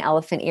holding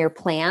elephant ear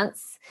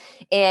plants.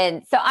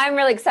 And so I'm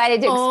really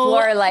excited to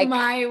explore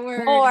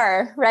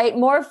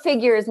more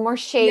figures, more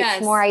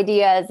shapes, more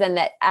ideas. And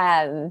that,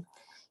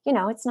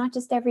 it's not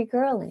just every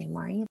girl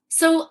anymore.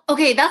 So,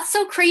 okay. That's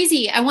so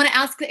crazy. I want to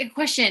ask a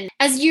question.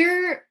 As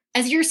you're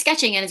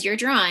sketching and as you're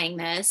drawing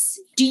this,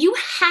 do you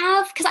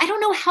have, because I don't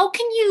know, how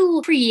can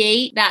you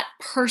create that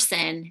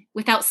person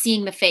without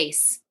seeing the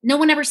face? No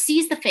one ever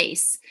sees the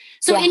face.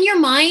 So in your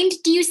mind,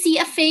 do you see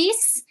a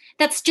face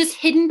that's just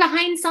hidden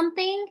behind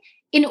something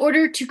in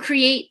order to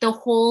create the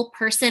whole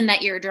person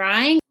that you're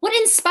drawing? What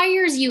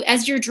inspires you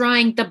as you're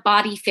drawing the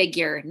body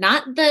figure,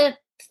 not the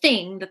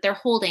thing that they're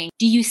holding,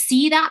 do you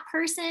see that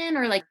person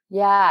or like?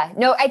 Yeah,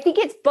 no, I think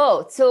it's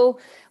both. So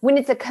when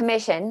it's a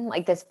commission,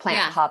 like this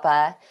plant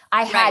papa,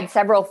 I had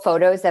several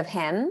photos of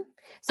him.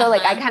 So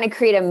like I kind of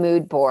create a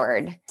mood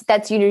board.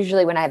 That's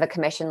usually when I have a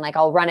commission, like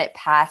I'll run it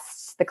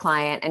past the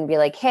client and be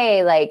like,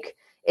 hey, like,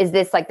 is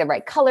this like the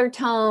right color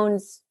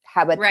tones?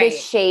 How about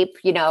this shape?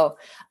 You know?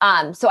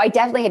 So I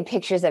definitely had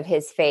pictures of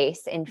his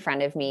face in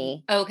front of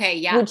me. Okay.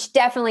 Yeah. Which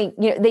definitely,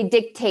 you know, they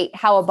dictate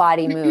how a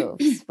body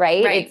moves,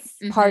 right? It's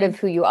part of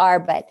who you are.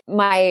 But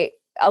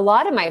a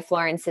lot of my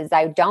Florences,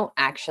 I don't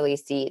actually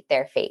see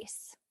their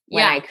face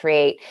when I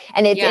create.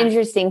 And it's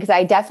interesting because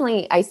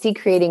I see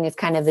creating as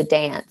kind of a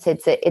dance.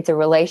 It's a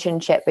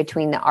relationship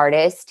between the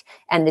artist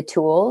and the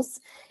tools.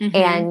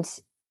 And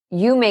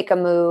you make a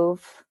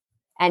move.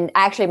 And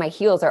actually my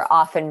heels are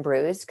often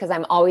bruised because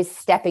I'm always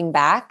stepping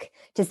back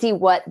to see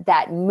what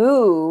that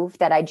move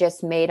that I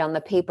just made on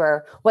the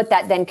paper, what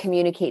that then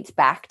communicates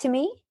back to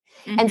me.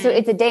 And so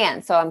it's a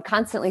dance. So I'm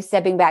constantly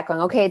stepping back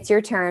going, okay, it's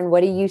your turn.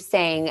 What are you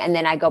saying? And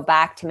then I go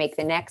back to make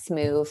the next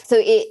move. So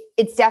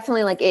it's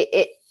definitely like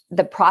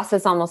the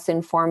process almost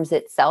informs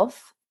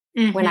itself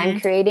when I'm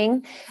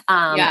creating.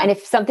 And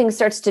if something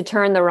starts to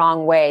turn the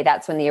wrong way,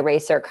 that's when the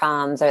eraser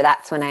comes, or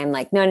that's when I'm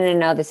like,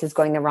 no, this is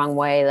going the wrong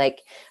way. Like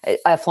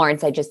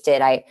Florence, I just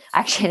did. I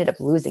actually ended up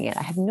losing it.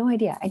 I have no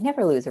idea. I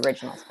never lose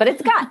originals, but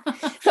it's gone.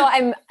 So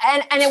and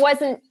it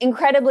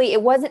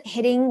wasn't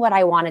hitting what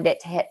I wanted it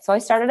to hit. So I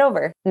started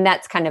over. And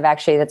that's kind of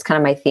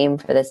my theme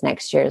for this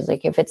next year is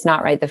like, if it's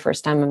not right the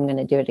first time, I'm going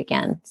to do it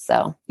again.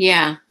 So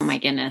yeah. Oh my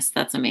goodness.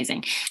 That's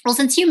amazing. Well,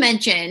 since you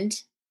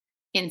mentioned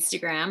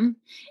Instagram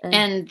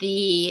and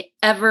the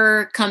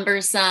ever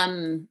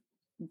cumbersome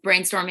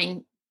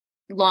hour-long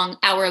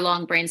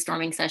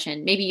brainstorming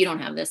session. Maybe you don't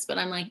have this, but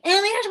I'm like, oh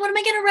my gosh, what am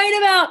I going to write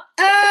about?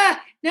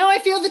 Now I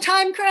feel the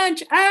time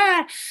crunch.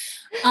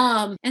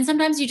 And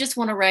sometimes you just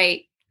want to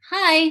write,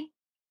 hi,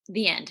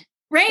 the end.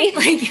 Right?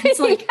 Like, it's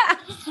like,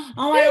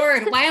 oh my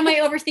word, why am I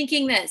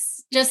overthinking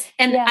this? I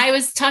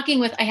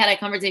had a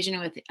conversation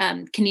with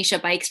Kanisha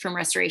Bikes from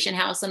Restoration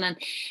House. And then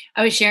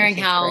I was sharing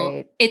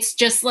how it's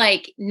just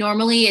like,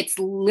 normally it's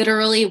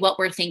literally what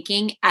we're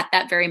thinking at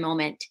that very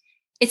moment.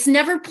 It's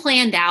never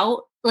planned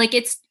out. Like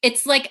it's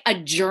like a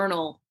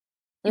journal.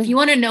 If you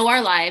want to know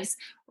our lives,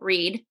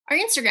 read our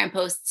Instagram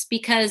posts,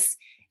 because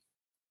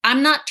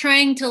I'm not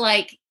trying to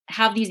like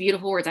have these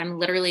beautiful words. I'm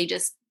literally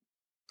just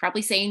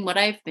probably saying what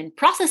I've been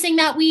processing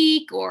that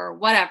week or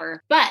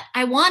whatever. But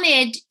I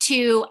wanted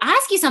to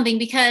ask you something,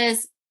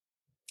 because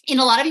in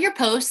a lot of your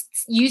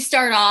posts, you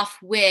start off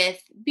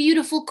with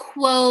beautiful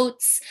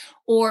quotes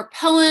or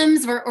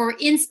poems or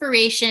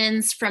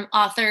inspirations from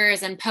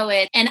authors and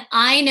poets. And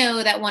I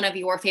know that one of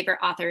your favorite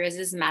authors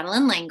is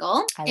Madeleine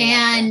L'Engle.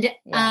 I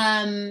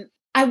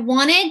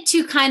wanted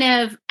to kind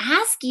of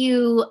ask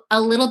you a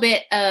little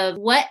bit of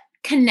what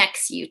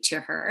connects you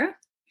to her.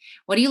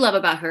 What do you love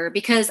about her?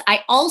 Because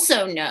I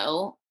also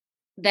know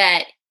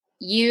that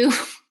you,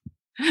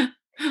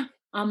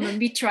 I'm going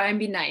to try and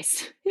be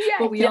nice,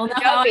 but we all know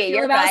how I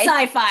feel about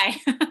sci-fi.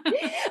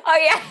 Oh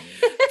yeah.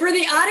 For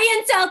the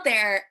audience out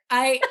there,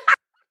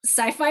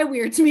 sci-fi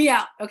weirds me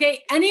out.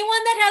 Okay.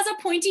 Anyone that has a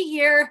pointy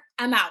ear,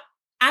 I'm out.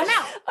 Oh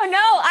no,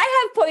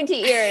 I have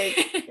pointy ears.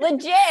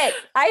 Legit.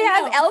 I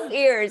have elf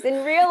ears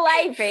in real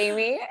life,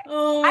 Amy.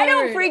 I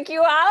don't freak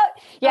you out.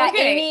 Yeah,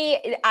 okay.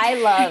 Amy,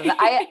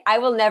 I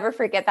will never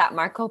forget that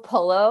Marco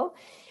Polo.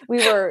 We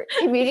were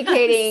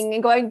communicating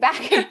and going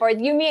back and forth,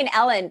 you, me, and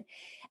Ellen.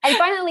 And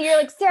finally you're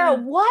like, Sarah,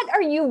 what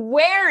are you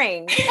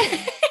wearing? And I'm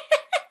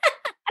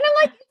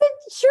like, the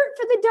shirt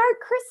for the Dark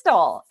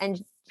Crystal.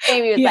 And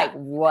Amy was like,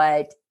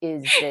 what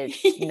is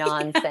this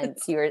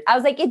nonsense here? I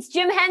was like, it's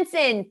Jim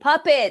Henson,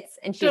 puppets.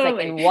 And she's like,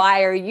 and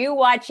why are you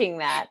watching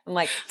that? I'm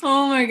like,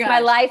 oh my God. My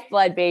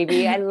lifeblood,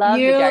 baby. I love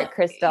the Dark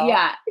Crystal.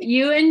 Yeah.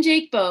 You and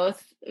Jake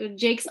both.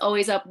 Jake's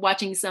always up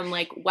watching some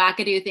like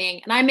wackadoo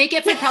thing. And I make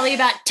it for probably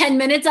about 10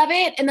 minutes of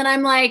it. And then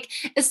I'm like,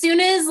 as soon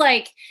as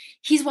like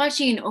he's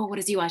watching, what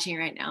is he watching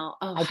right now?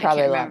 Oh, I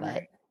probably love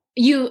it.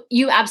 You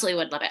absolutely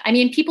would love it. I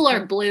mean, people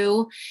are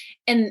blue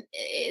and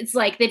it's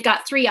like, they've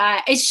got 3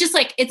 eyes. It's just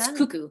like, it's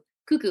cuckoo.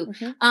 But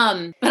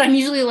I'm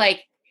usually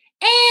like,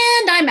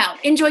 and I'm out.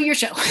 Enjoy your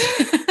show.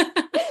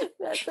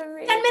 That's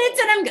amazing. 10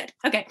 minutes and I'm good.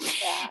 Okay.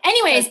 Yeah,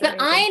 anyways, but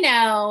I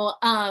know,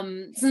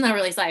 this is not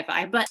really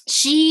sci-fi, but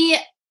she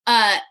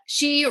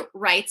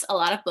writes a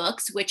lot of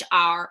books, which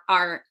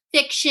are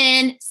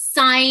fiction,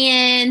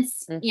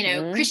 science,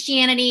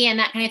 Christianity and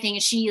that kind of thing.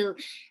 And she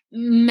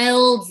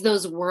melds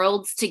those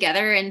worlds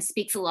together and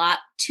speaks a lot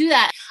to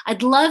that.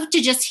 I'd love to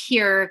just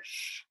hear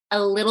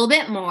a little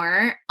bit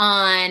more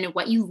on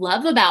what you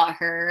love about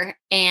her.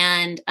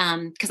 And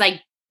because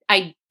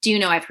I do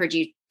know I've heard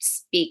you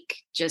speak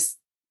just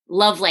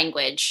love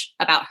language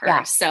about her.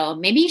 Yeah. So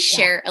maybe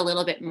share a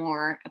little bit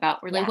more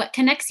about really what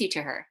connects you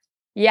to her.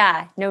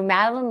 Yeah. No,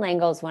 Madeleine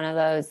L'Engle is one of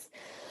those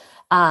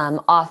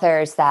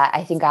authors that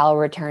I think I'll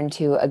return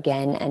to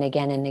again and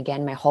again and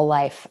again my whole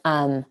life.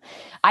 When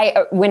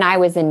I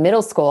was in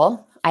middle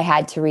school, I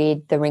had to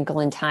read the Wrinkle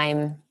in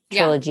Time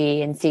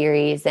trilogy and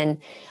series. And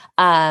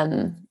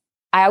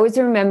I always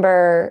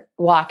remember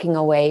walking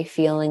away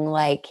feeling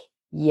like,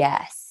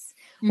 yes,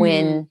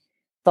 when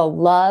the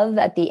love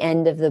at the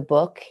end of the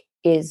book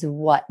is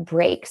what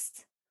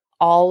breaks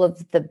all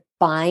of the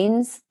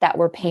binds that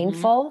were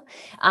painful.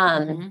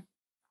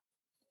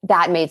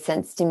 That made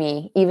sense to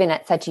me, even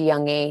at such a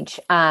young age.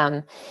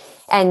 And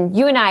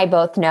you and I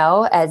both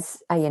know,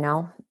 as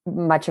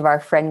much of our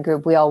friend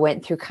group, we all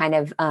went through kind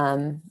of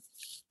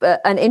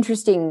an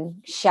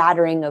interesting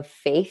shattering of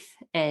faith,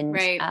 and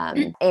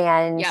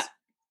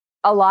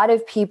a lot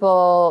of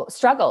people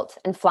struggled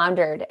and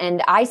floundered.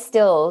 And I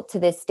still, to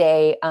this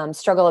day,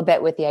 struggle a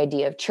bit with the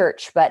idea of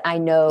church, but I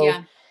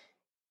know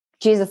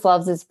Jesus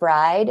loves his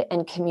bride,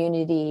 and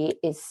community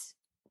is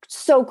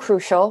so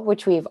crucial,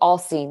 which we've all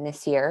seen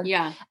this year.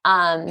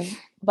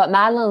 But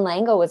Madeleine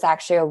L'Engle was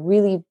actually a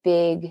really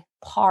big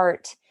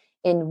part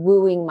in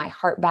wooing my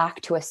heart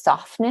back to a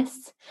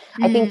softness.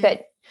 I think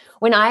that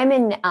when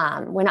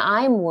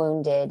I'm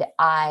wounded,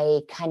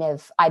 I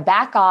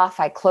back off,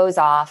 I close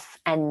off,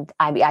 and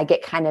I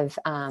get kind of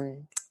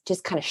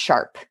just kind of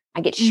sharp. I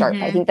get sharp.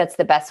 I think that's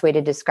the best way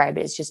to describe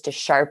it. It's just a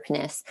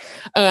sharpness.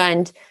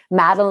 And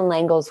Madeleine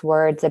L'Engle's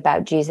words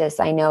about Jesus,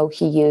 I know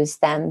he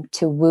used them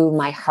to woo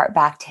my heart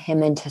back to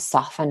him and to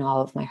soften all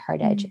of my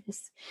hard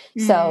edges.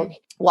 So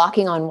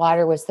Walking on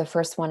Water was the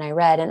first one I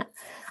read. And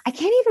I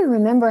can't even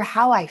remember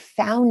how I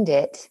found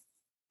it.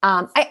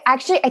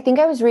 I think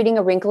I was reading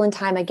A Wrinkle in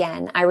Time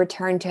again. I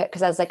returned to it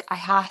because I was like, I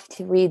have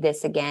to read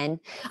this again.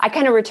 I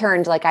kind of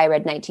returned, like I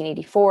read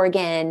 1984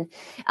 again,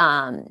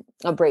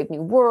 A Brave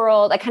New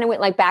World. I kind of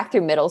went like back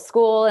through middle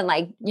school and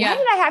like, why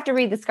did I have to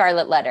read The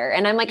Scarlet Letter?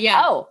 And I'm like,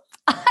 oh,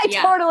 I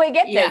totally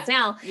get this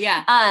now.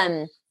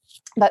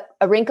 But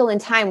A Wrinkle in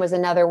Time was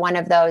another one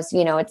of those,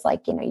 it's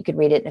like, you could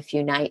read it in a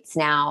few nights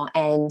now.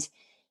 And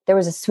there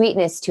was a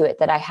sweetness to it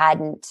that I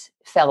hadn't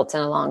felt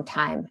in a long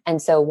time.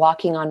 And so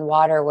Walking on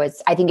Water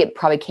was, I think it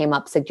probably came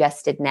up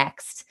suggested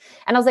next.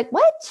 And I was like,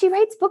 what? She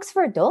writes books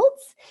for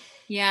adults?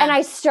 Yeah. And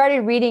I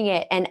started reading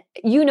it, and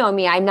you know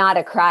me, I'm not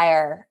a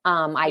crier.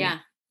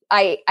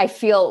 I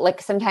feel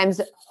like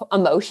sometimes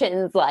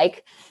emotions,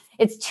 like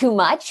it's too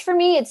much for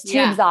me. It's too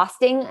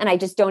exhausting, and I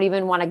just don't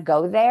even want to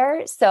go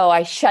there. So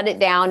I shut it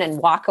down and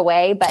walk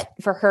away. But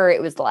for her,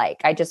 it was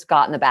like, I just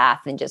got in the bath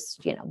and just,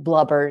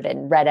 blubbered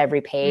and read every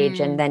page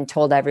and then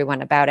told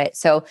everyone about it.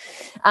 So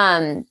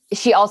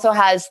she also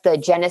has the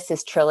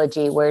Genesis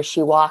trilogy where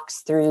she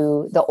walks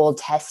through the Old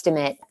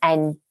Testament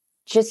and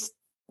just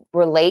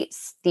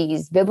relates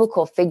these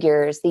biblical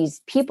figures,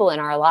 these people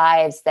in our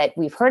lives that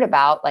we've heard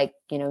about, like,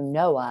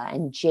 Noah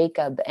and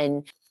Jacob,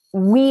 and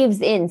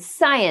weaves in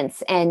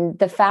science and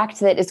the fact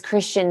that as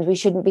Christians, we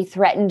shouldn't be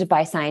threatened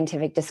by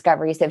scientific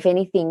discoveries. If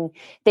anything,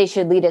 they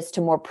should lead us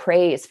to more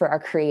praise for our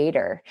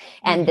Creator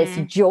and this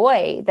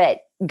joy that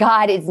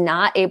God is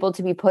not able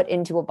to be put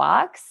into a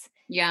box.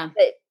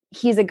 That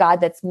he's a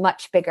God that's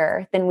much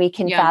bigger than we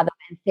can fathom,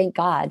 and thank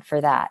God for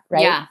that.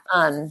 Right.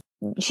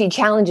 She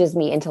challenges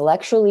me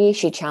intellectually,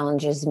 she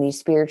challenges me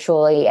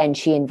spiritually, and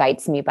she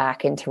invites me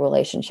back into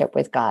relationship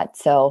with God.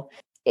 So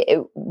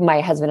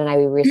my husband and I,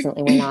 we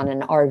recently went on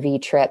an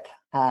RV trip,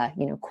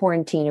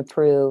 quarantine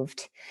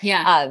approved.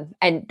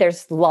 And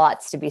there's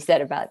lots to be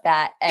said about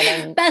that.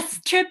 And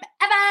best trip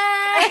ever.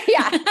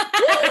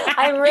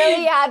 I'm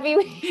really happy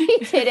we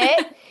did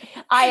it.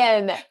 I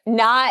am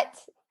not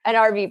an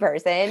RV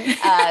person.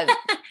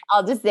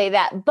 I'll just say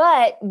that.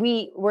 But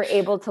we were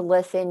able to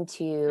listen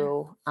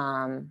to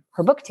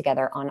her book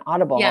together on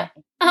Audible.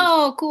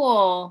 Oh,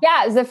 cool.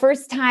 Yeah, it was the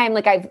first time,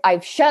 like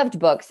I've shoved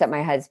books at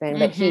my husband,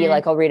 but he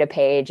I'll read a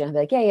page and I'll be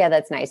like, yeah,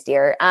 that's nice,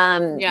 dear.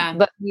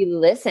 But we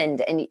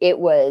listened and it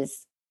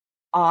was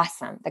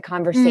awesome. The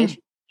conversation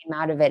came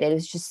out of it. It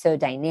was just so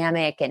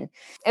dynamic and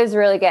it was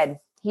really good.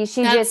 That's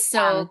just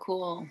so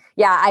cool.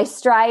 Yeah, I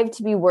strive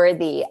to be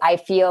worthy. I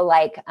feel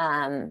like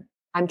I'm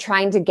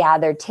trying to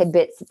gather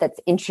tidbits that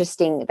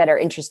are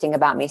interesting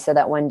about me so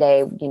that one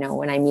day,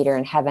 when I meet her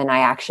in heaven, I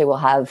actually will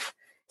have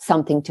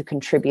something to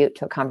contribute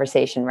to a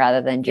conversation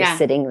rather than just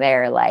sitting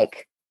there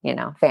like,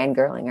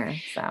 fangirling her.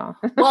 So,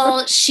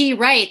 well, she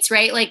writes,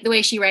 right? Like the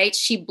way she writes,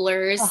 she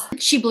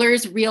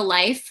blurs real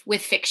life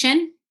with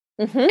fiction.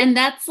 And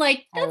that's your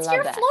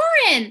that.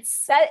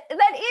 Florence. That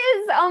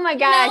is, oh my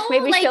gosh,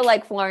 maybe she'll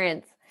like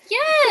Florence.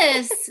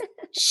 Yes.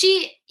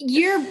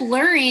 You're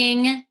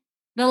blurring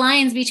the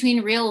lines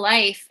between real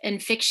life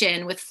and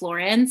fiction with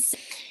Florence.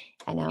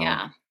 I know.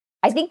 Yeah.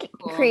 I think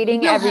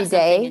creating every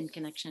day. In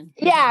connection.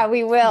 Yeah,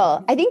 we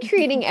will. I think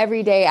creating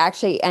every day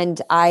actually,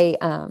 and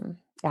I'm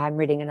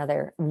reading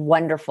another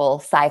wonderful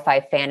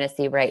sci-fi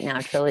fantasy right now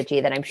trilogy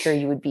that I'm sure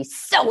you would be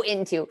so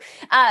into.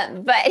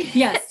 But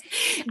yes,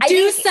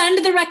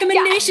 send the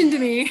recommendation to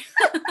me.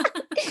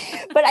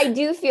 But I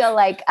do feel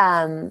like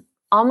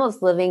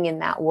almost living in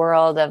that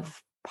world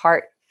of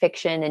part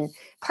fiction and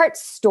part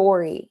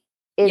story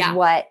is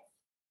what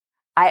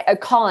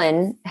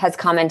Colin has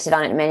commented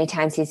on it many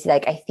times. He's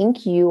like, I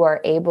think you are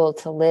able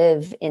to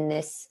live in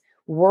this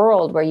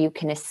world where you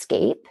can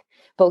escape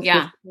both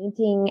with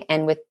painting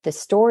and with the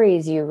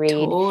stories you read.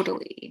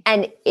 Totally.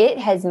 And it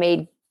has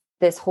made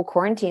this whole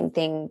quarantine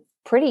thing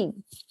pretty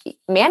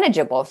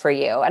manageable for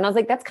you. And I was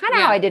like, that's kind of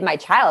how I did my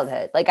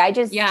childhood. Like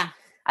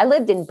I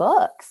lived in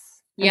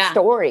books and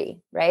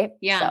story. Right.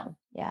 Yeah. So,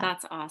 yeah.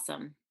 That's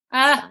awesome.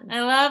 I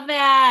love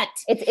that.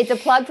 It's a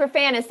plug for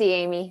fantasy,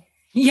 Amy.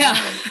 Yeah.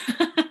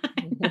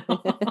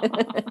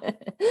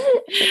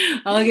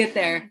 I'll get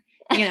there.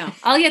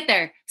 I'll get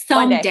there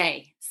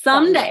someday.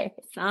 Someday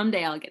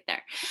I'll get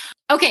there.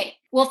 Okay.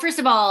 Well, first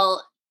of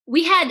all,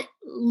 we had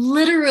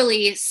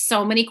literally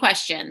so many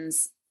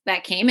questions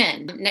that came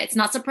in. It's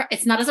not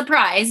a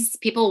surprise.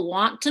 People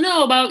want to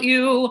know about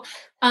you.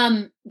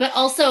 But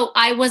also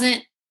I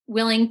wasn't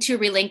willing to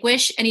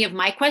relinquish any of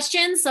my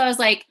questions. So I was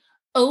like,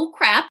 oh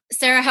crap,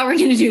 Sarah, how are we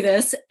going to do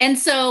this? And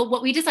so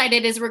what we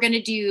decided is we're going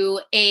to do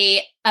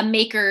a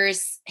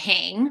makers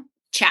hang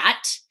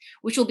chat,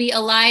 which will be a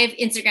live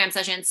Instagram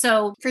session.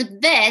 So for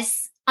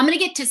this, I'm going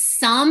to get to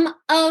some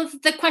of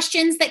the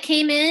questions that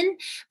came in,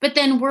 but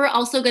then we're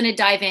also going to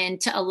dive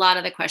into a lot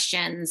of the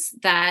questions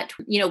that,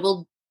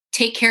 we'll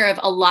take care of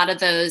a lot of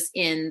those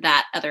in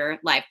that other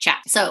live chat.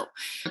 So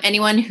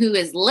anyone who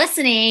is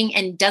listening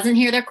and doesn't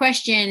hear their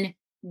question,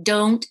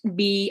 don't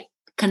be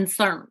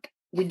concerned.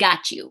 We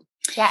got you.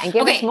 Yeah, and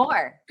give us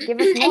more. Give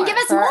us more. And give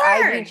us more.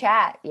 Our IG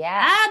chat.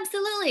 Yeah.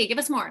 Absolutely. Give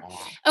us more. Yeah.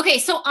 Okay,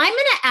 so I'm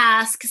going to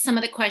ask some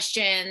of the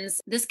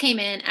questions. This came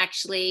in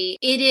actually.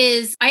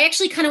 I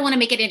actually kind of want to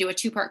make it into a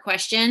 2-part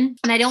question,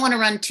 and I don't want to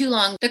run too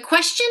long. The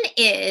question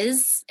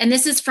is, and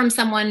this is from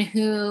someone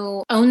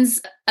who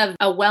owns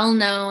a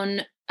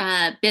well-known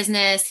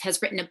business,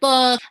 has written a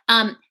book.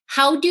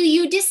 How do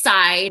you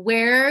decide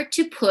where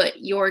to put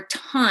your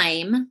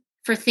time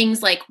for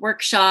things like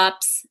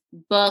workshops,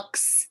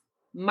 books,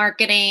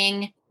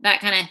 marketing,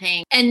 that kind of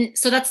thing? And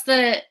so that's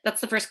the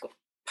first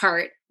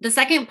part. The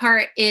second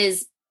part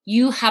is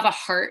you have a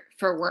heart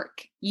for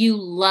work. You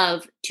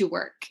love to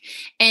work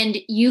and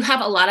you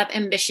have a lot of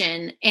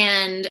ambition,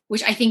 and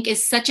which I think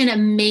is such an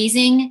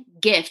amazing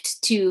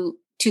gift to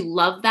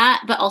love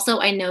that. But also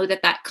I know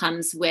that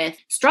comes with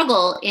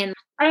struggle in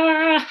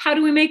how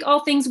do we make all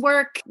things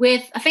work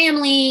with a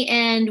family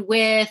and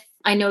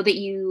I know that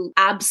you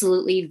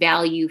absolutely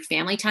value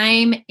family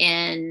time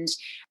and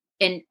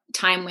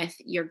time with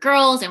your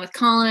girls and with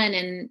Colin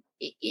and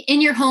in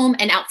your home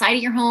and outside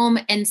of your home.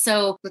 And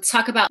so let's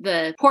talk about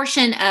the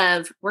portion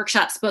of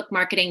workshops, book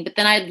marketing, but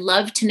then I'd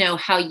love to know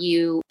how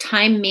you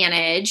time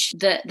manage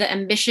the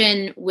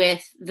ambition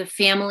with the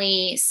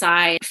family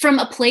side from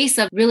a place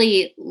of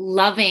really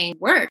loving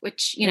work,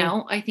 which,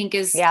 I think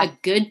is a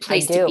good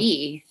place to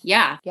be.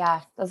 Yeah.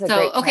 Yeah. That's a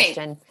great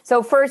question.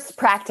 So first,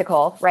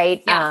 practical,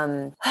 right?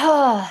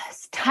 Yeah.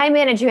 Time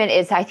management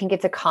I think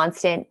it's a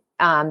constant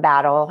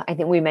battle. I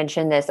think we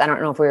mentioned this. I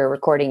don't know if we were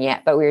recording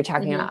yet, but we were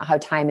talking about how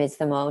time is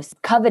the most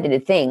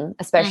coveted thing,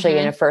 especially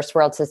in a first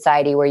world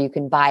society where you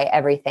can buy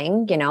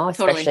everything,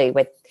 especially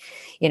with,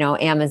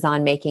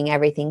 Amazon making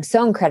everything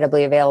so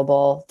incredibly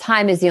available.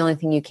 Time is the only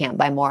thing you can't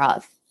buy more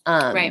of.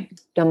 Right.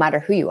 No matter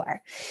who you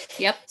are.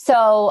 Yep.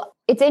 So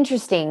it's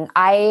interesting.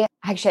 I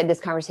actually had this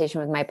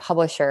conversation with my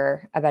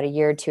publisher about a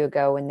year or two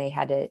ago when they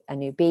had a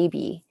new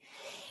baby.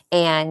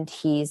 And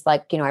he's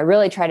like, I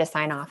really try to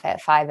sign off at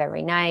 5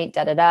 every night,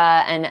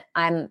 And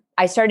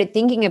I started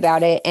thinking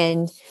about it.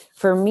 And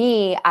for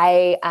me,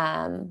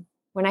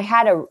 when I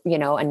had a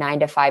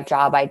 9-to-5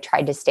 job, I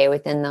tried to stay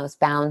within those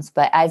bounds.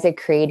 But as a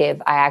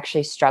creative, I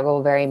actually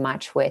struggle very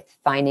much with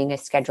finding a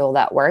schedule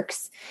that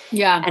works.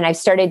 Yeah. And I've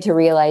started to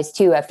realize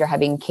too, after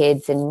having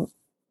kids and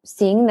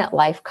seeing that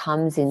life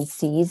comes in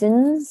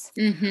seasons,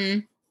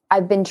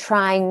 I've been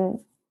trying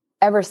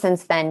ever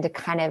since then to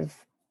kind of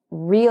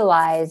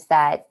realize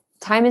that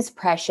time is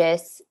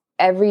precious,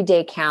 every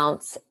day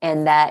counts,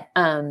 and that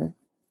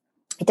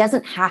it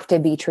doesn't have to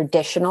be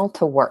traditional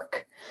to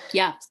work.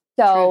 Yeah.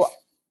 So,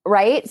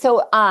 right.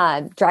 So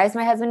drives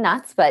my husband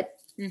nuts, but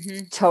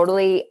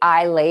totally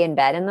I lay in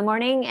bed in the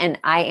morning and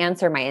I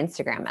answer my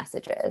Instagram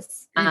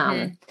messages.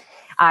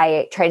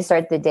 I try to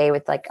start the day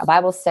with like a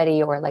Bible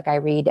study or like I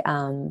read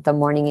The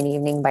Morning and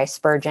Evening by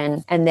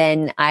Spurgeon. And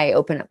then I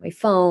open up my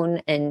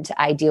phone and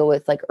I deal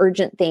with like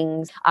urgent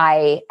things.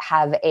 I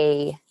have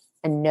a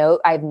note.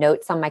 I have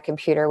notes on my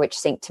computer, which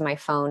sync to my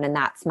phone, and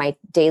that's my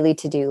daily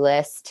to-do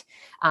list.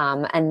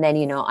 And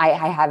then,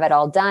 I have it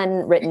all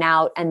done, written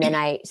out. And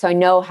then so I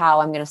know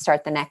how I'm going to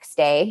start the next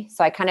day.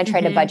 So I kind of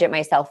try to budget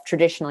myself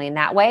traditionally in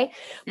that way.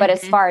 But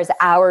as far as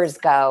hours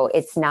go,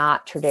 it's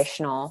not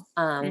traditional.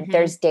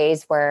 There's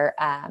days where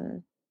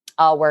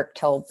I'll work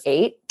till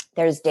 8.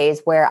 There's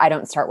days where I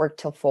don't start work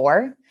till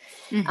 4.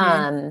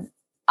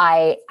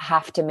 I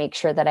have to make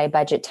sure that I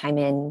budget time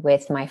in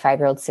with my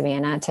 5-year-old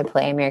Savannah to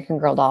play American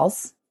Girl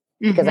dolls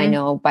because I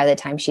know by the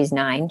time she's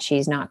 9,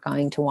 she's not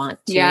going to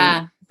want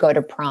to go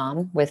to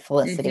prom with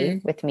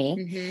Felicity with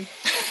me.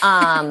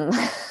 And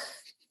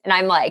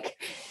I'm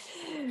like,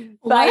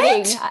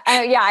 fighting.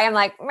 I am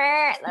like,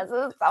 this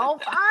is so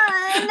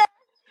fun.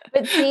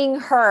 But seeing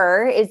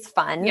her is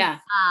fun. Yeah.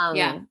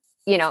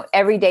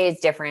 Every day is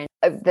different.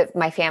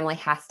 My family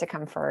has to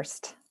come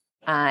first.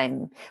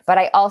 But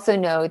I also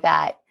know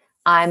that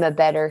I'm a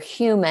better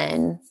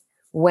human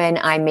when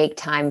I make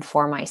time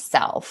for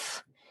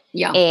myself.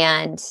 Yeah.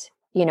 And,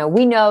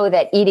 we know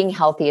that eating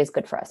healthy is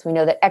good for us. We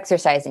know that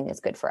exercising is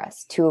good for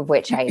us, two of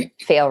which I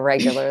fail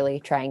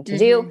regularly trying to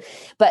do.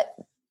 But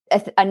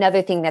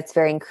another thing that's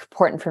very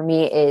important for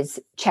me is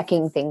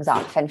checking things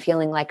off and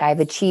feeling like I've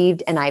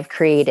achieved and I've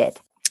created.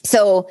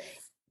 So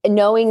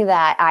knowing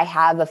that I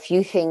have a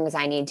few things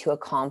I need to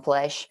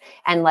accomplish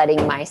and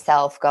letting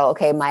myself go,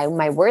 okay,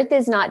 my worth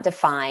is not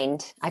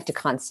defined. I have to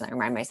constantly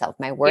remind myself,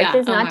 my worth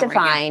is not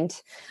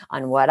defined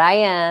on what I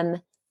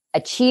am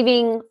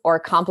achieving or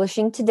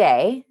accomplishing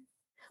today.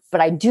 But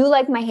I do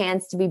like my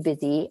hands to be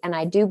busy. And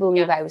I do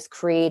believe I was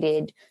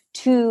created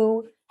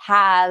to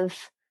have,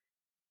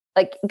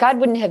 like, God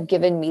wouldn't have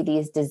given me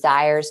these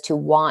desires to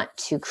want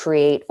to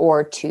create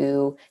or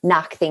to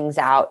knock things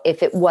out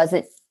if it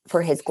wasn't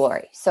for his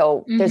glory.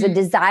 So there's a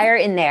desire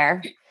in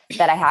there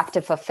that I have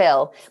to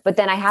fulfill, but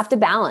then I have to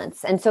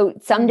balance. And so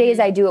some days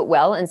I do it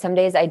well, and some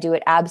days I do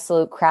it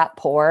absolute crap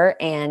poor.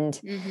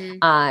 And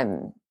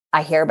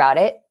I hear about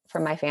it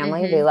from my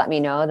family. They let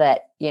me know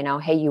that,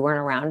 hey, you weren't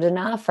around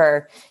enough,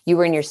 or you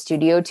were in your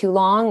studio too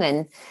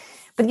long.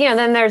 But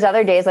then there's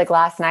other days, like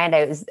last night,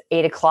 it was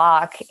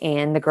 8:00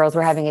 and the girls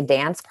were having a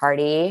dance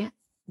party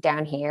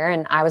down here,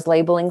 and I was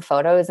labeling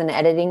photos and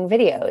editing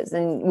videos,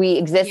 and we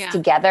exist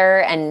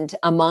together and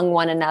among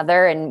one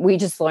another, and we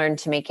just learned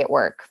to make it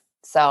work.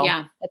 So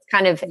that's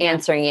kind of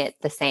answering it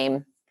the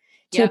same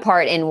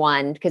two-part in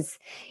one, because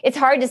it's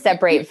hard to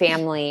separate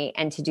family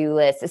and to-do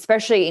lists,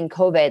 especially in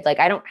COVID. Like,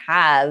 I don't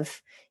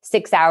have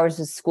 6 hours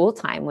of school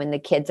time when the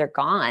kids are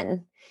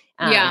gone.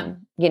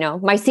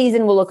 My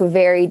season will look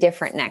very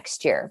different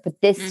next year,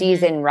 but this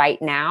season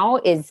right now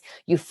is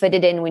you fit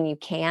it in when you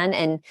can.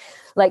 And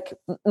like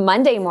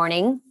Monday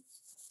morning,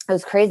 it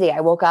was crazy. I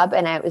woke up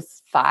and it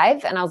was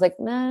 5 and I was like,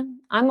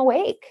 I'm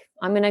awake.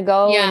 I'm going to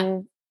go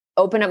and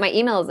open up my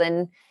emails.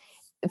 And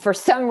for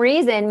some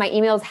reason, my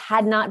emails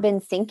had not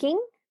been syncing.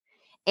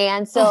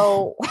 And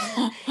so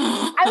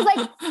I was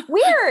like,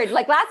 weird.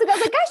 Like last week, I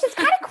was like, gosh, it's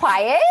kind of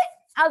quiet.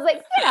 I was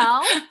like,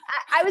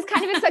 I was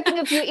kind of expecting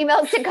a few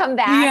emails to come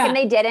back and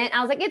they didn't.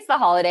 I was like, it's the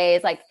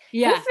holidays, like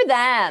good for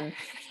them.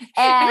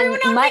 And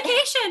everyone on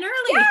vacation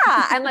early.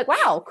 Yeah. I'm like,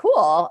 wow,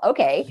 cool.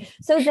 Okay.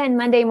 So then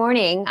Monday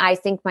morning I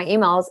sync my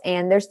emails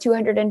and there's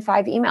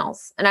 205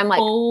 emails. And I'm like,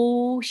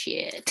 oh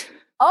shit.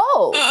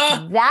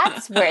 Oh,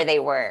 that's where they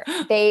were.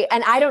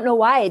 And I don't know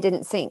why it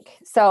didn't sync.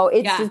 So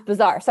it's just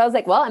bizarre. So I was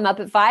like, well, I'm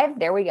up at 5.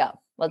 There we go.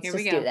 Let's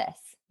do this.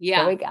 Yeah.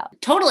 Here we go.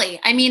 Totally.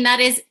 I mean,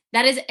 that is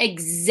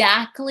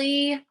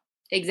exactly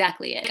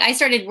it. I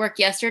started work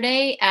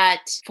yesterday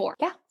at 4.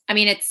 Yeah. I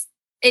mean,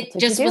 it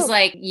just was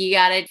like, you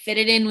got to fit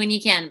it in when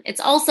you can.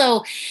 It's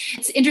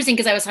interesting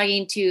because I was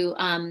talking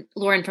to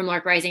Lauren from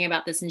Lark Rising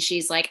about this, and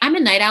she's like, I'm a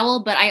night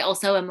owl, but I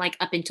also am like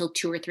up until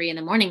 2 or 3 in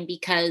the morning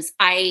because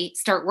I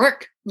start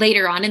work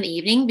later on in the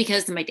evening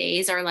because my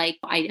days are like,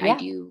 I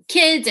do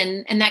kids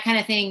and that kind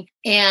of thing.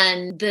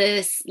 And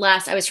I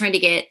was trying to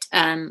get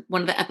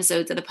one of the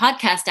episodes of the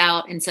podcast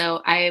out. And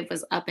so I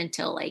was up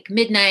until like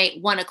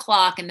midnight,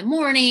 1:00 in the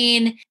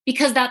morning,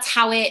 because that's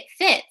how it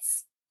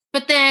fits.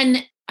 But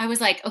then I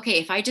was like, okay,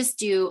 if I just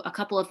do a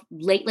couple of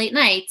late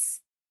nights,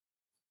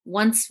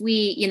 once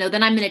we,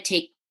 then I'm going to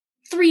take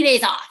 3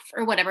 days off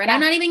or whatever. And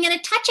I'm not even going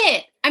to touch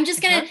it. I'm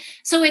just going to,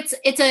 so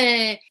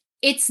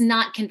it's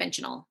not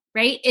conventional,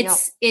 right?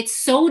 It's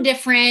so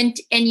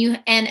different. And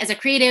as a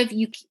creative,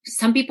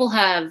 some people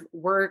have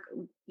work,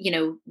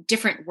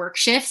 different work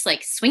shifts,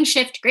 like swing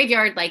shift,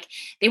 graveyard, like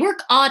they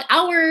work odd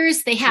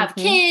hours, they have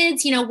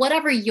kids,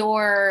 whatever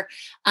your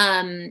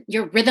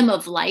rhythm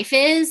of life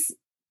is.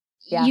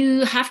 Yeah.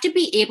 You have to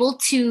be able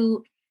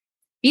to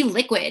be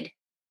liquid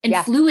and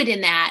fluid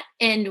in that.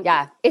 And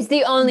it's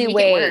the only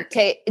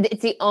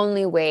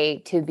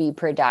way to be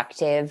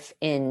productive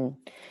in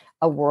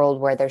a world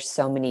where there's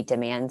so many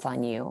demands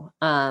on you.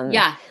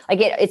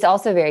 It's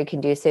also very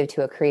conducive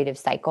to a creative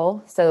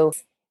cycle. So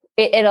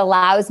it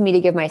allows me to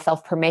give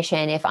myself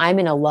permission if I'm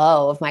in a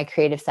low of my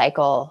creative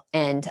cycle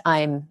and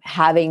I'm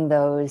having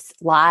those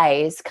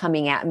lies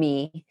coming at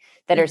me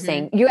that are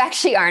saying, you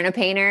actually aren't a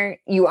painter.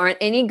 You aren't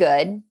any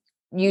good.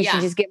 You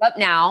should just give up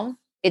now.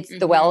 It's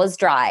the well is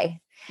dry.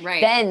 Right.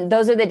 Then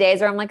those are the days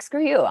where I'm like,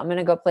 screw you. I'm going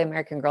to go play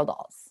American Girl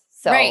dolls.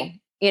 So, and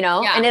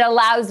it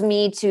allows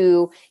me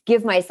to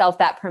give myself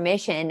that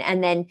permission.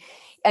 And then,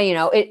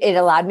 it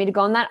allowed me to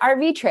go on that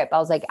RV trip. I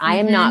was like, I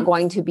am not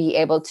going to be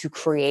able to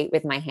create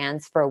with my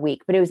hands for a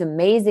week, but it was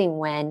amazing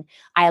when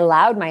I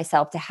allowed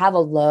myself to have a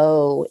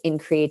low in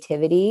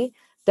creativity.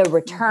 The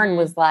return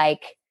was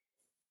like,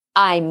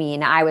 I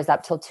was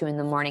up till 2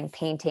 a.m.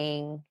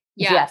 painting,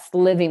 just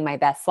living my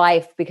best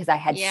life because I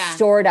had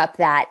stored up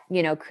that,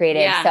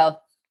 creative. Yeah. So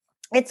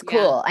it's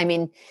cool. I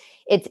mean,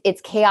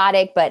 it's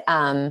chaotic, but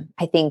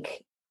I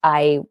think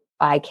I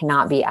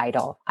cannot be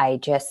idle. I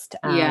just,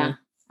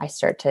 I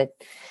start to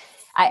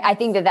I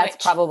think that's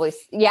twitch. Probably,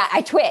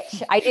 I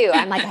twitch. I do.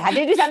 I'm like, I have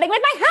to do something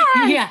with my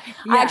hands. Yeah.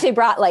 I actually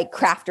brought like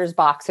crafter's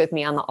box with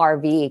me on the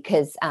RV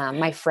because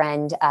my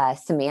friend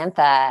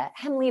Samantha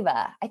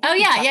Hemleva.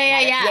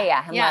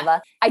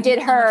 Hemleva. I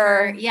did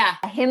her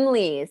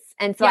Himleys.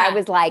 And so I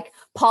was like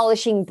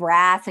polishing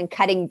brass and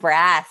cutting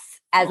brass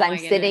as I'm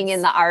sitting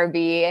in the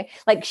RV,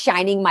 like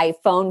shining my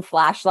phone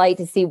flashlight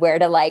to see where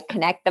to like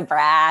connect the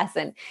brass.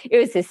 And it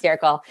was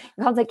hysterical.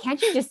 And I was like,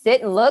 can't you just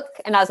sit and look?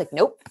 And I was like,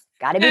 nope,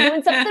 got to be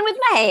doing something with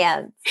my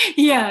hands.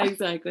 Yeah,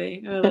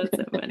 exactly. Oh, that's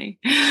so funny.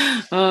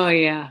 Oh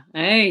yeah.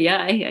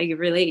 I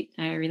relate.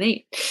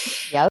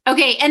 Yep.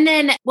 Okay. And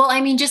then, well, I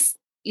mean, just,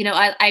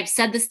 I've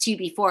said this to you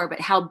before,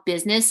 but how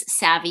business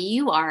savvy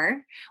you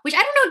are, which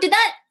I don't know,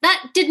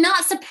 that did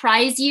not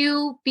surprise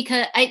you?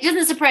 Because it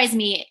doesn't surprise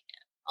me.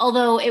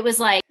 Although it was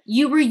like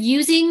you were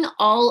using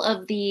all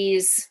of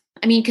these,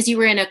 because you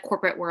were in a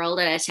corporate world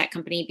at a tech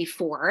company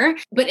before,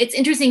 but it's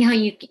interesting how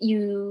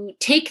you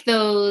take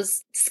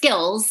those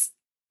skills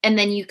and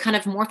then you kind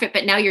of morph it,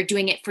 but now you're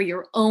doing it for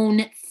your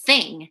own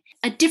thing,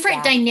 a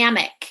different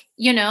dynamic,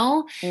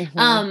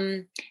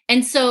 Mm-hmm.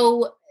 And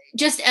so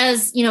just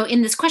as,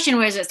 in this question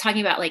where I was talking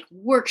about like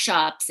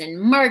workshops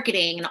and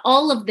marketing and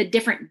all of the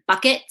different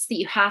buckets that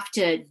you have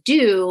to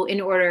do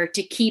in order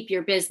to keep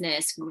your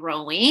business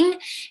growing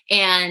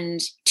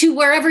and to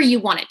wherever you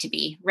want it to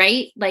be,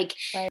 right? Like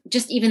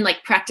just even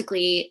like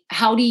practically,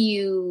 how do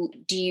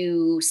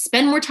you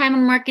spend more time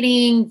on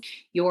marketing?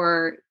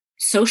 Your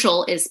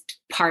social is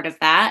part of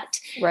that.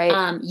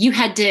 Right. You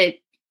had to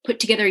put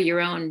together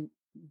your own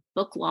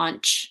book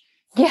launch.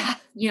 Yeah.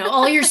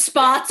 All your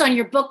spots on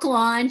your book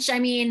launch.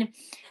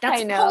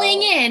 That's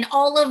pulling in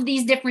all of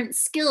these different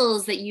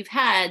skills that you've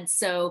had.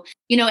 So,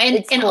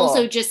 and cool.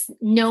 Also just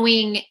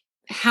knowing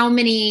how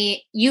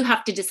many you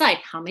have to decide,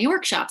 how many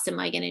workshops am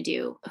I going to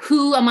do?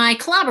 Who am I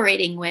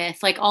collaborating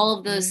with? Like all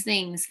of those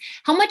things.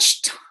 How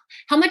much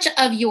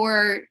of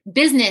your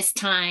business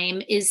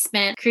time is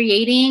spent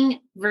creating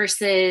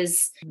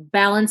versus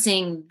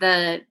balancing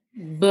the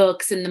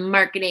books and the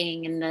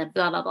marketing and the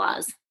blah, blah,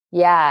 blahs?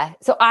 Yeah.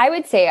 So I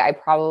would say I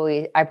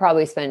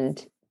probably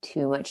spend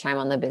too much time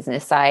on the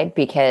business side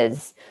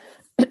because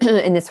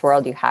in this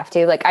world you have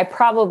to. Like I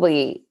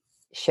probably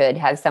should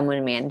have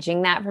someone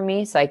managing that for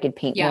me so I could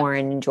paint more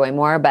and enjoy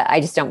more, but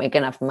I just don't make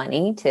enough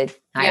money to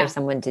hire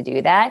someone to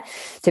do that,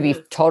 to be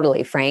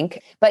totally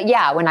frank. But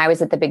yeah, when I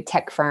was at the big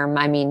tech firm,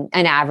 an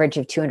average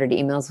of 200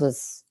 emails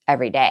was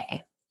every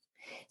day.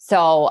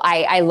 So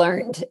I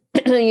learned,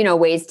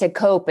 ways to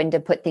cope and to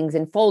put things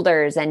in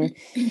folders and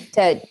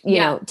to,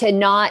 to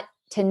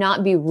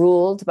not be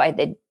ruled by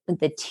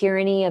the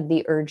tyranny of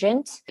the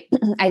urgent.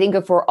 I think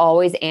if we're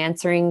always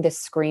answering the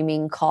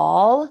screaming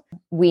call,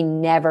 we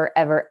never,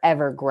 ever,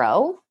 ever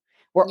grow.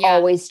 We're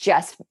always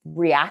just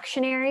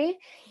reactionary.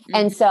 Mm-hmm.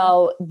 And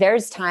so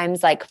there's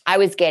times like I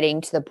was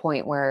getting to the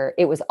point where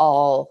it was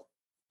all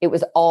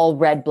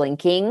red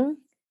blinking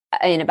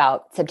in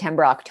about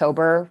September,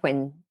 October,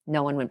 when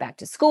no one went back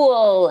to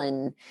school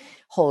and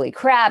holy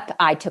crap,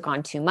 I took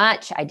on too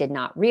much. I did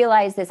not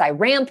realize this. I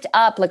ramped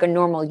up like a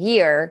normal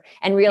year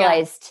and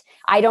realized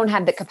I don't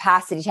have the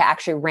capacity to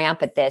actually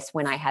ramp at this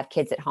when I have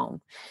kids at home.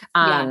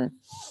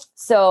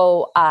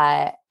 So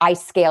I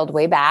scaled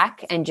way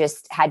back and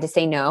just had to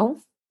say no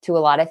to a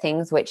lot of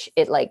things, which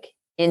it like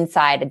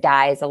inside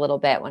dies a little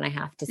bit when I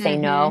have to say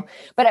no.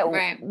 But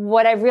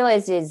what I've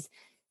realized is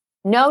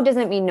no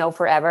doesn't mean no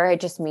forever.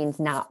 It just means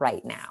not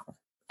right now.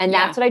 And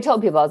that's what I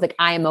told people. I was like,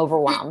 I am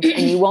overwhelmed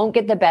and you won't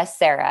get the best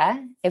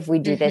Sarah if we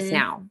do this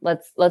now.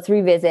 Let's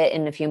revisit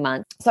in a few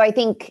months. So I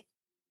think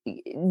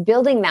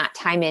building that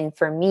time in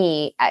for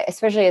me,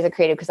 especially as a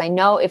creative, because I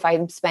know if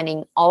I'm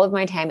spending all of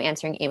my time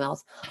answering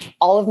emails,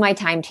 all of my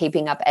time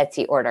taping up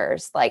Etsy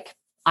orders, like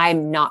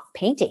I'm not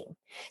painting.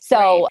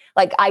 So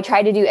like I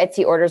try to do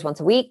Etsy orders once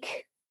a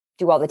week,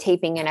 do all the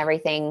taping and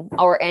everything.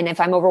 And if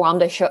I'm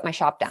overwhelmed, I shut my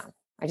shop down.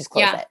 I just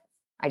close it.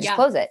 I just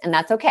close it and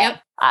that's okay.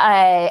 Yep.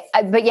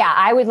 But yeah,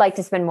 I would like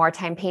to spend more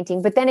time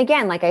painting. But then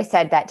again, like I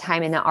said, that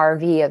time in the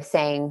RV of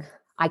saying,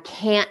 I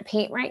can't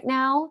paint right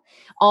now,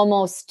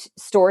 almost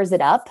stores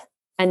it up.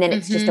 And then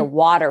it's just a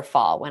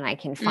waterfall when I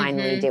can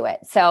finally do it.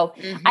 So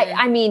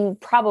I mean,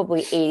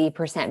 probably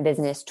 80%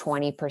 business,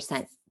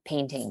 20%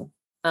 painting.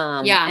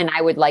 And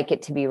I would like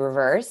it to be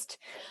reversed.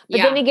 But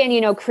then again,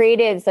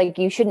 creatives, like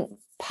you shouldn't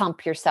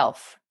pump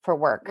yourself for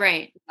work.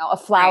 Right. A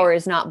flower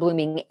is not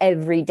blooming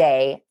every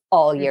day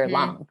all year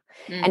long.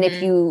 And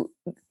if you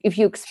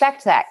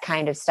expect that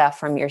kind of stuff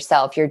from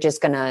yourself, you're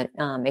just going to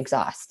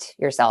exhaust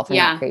yourself and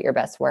not create your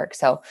best work.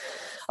 So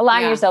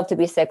allowing yourself to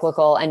be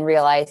cyclical and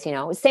realize,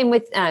 same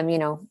with,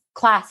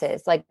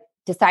 classes, like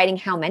deciding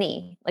how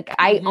many, like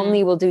I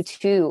only will do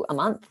 2 a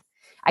month.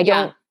 I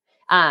don't,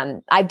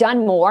 I've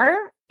done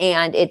more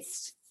and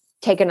it's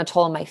taken a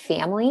toll on my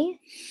family.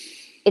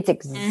 It's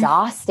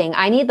exhausting.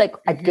 I need like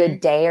a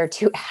good day or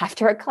 2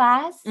 after a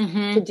class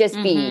to just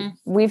be,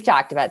 we've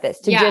talked about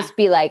this, to just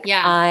be like,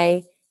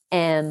 I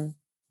am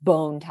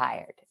bone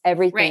tired.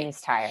 Everything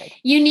is tired.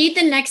 You need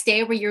the next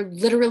day where you're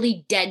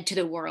literally dead to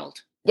the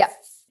world. Yep.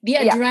 The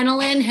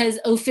adrenaline has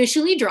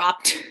officially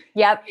dropped.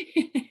 Yep.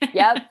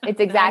 It's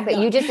exactly.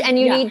 You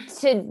need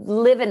to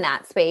live in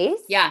that space.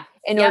 Yeah.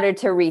 In order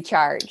to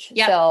recharge.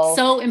 Yeah.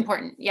 So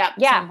important. Yeah.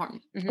 So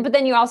important. Mm-hmm. But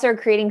then you also are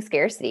creating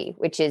scarcity,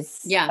 which is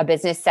a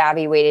business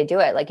savvy way to do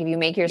it. Like if you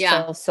make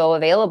yourself so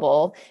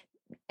available,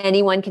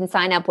 anyone can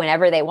sign up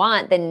whenever they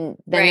want, then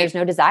there's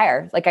no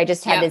desire. Like I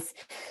just had this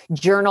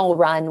journal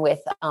run with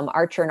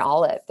Archer and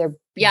Olive. They're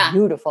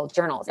beautiful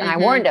journals. And I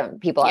warned them,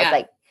 people, I was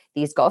like,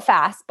 these go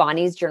fast.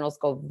 Bonnie's journals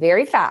go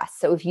very fast.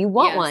 So if you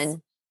want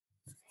one,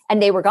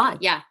 and they were gone.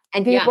 Yeah.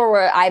 And people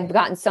I've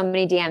gotten so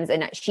many DMs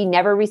and she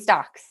never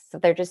restocks. So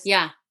they're just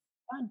gone.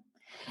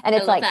 And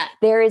it's like,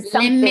 there is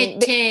something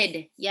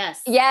limited.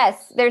 Yes.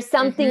 There's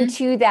something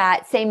to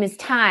that. Same as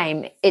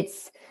time.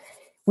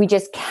 We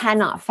just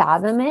cannot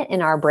fathom it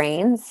in our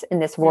brains in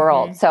this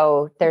world.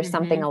 So there's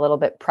something a little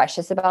bit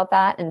precious about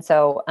that. And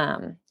so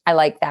I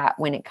like that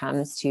when it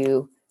comes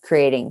to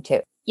creating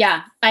too.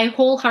 Yeah. I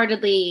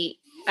totally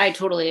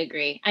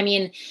agree. I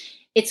mean,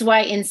 it's why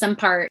in some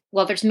part,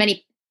 well, there's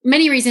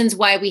many reasons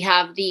why we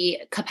have the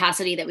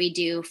capacity that we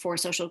do for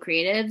social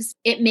creatives.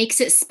 It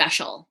makes it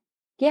special.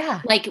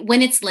 Yeah. Like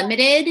when it's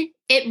limited,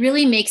 it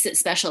really makes it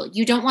special.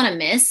 You don't want to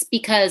miss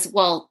because,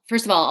 well,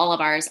 first of all of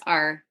ours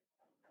are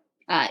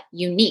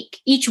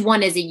unique. Each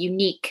one is a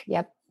unique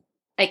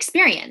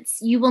experience.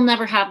 You will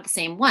never have the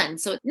same one.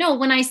 So no,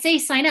 when I say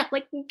sign up,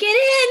 like get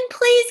in,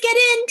 please get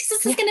in, because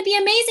this is going to be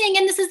amazing.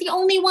 And this is the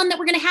only one that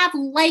we're going to have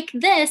like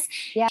this.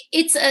 Yeah.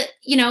 It's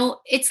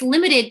it's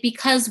limited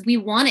because we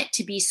want it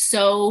to be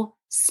so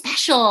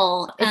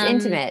special. It's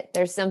intimate.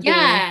 There's something.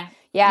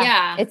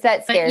 Yeah. It's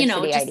that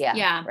scarcity idea.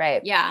 Yeah.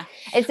 Right. Yeah.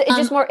 It's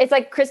just more, it's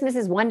like Christmas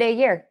is one day a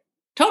year.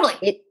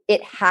 Totally.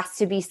 It has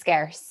to be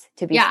scarce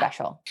to be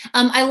special.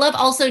 I love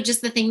also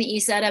just the thing that you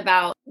said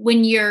about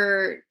when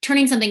you're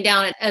turning something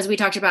down, as we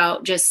talked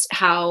about just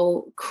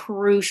how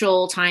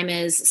crucial time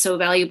is, so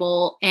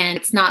valuable. And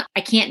it's not, I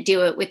can't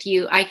do it with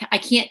you. I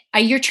can't,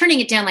 you're turning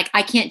it down. Like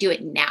I can't do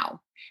it now,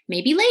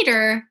 maybe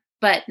later,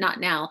 but not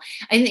now.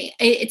 I think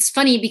it's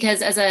funny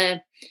because as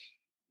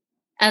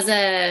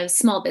a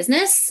small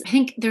business, I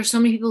think there's so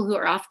many people who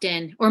are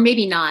often, or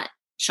maybe not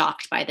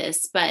shocked by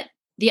this, but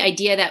the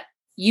idea that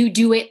you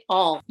do it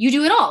all.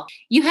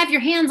 You have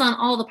your hands on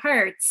all the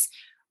parts,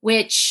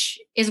 which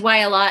is why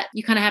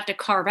you kind of have to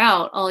carve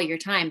out all your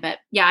time. But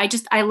yeah,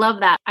 I love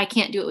that. I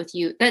can't do it with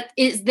you.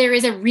 There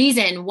is a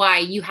reason why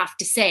you have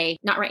to say,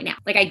 not right now.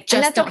 Like I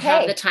just don't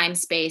have the time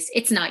space.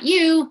 It's not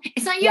you.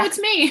 It's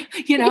me,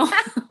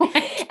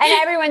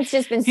 And everyone's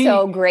just been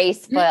so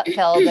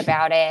grace-filled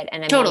about it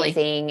and amazing.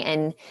 Totally.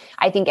 And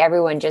I think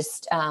everyone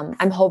just,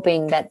 I'm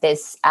hoping that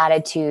this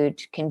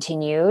attitude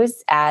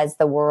continues as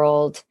the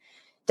world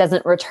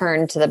doesn't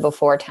return to the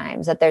before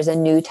times, that there's a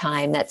new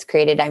time that's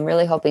created. I'm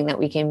really hoping that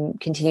we can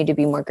continue to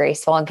be more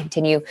graceful and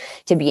continue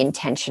to be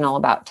intentional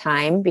about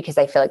time, because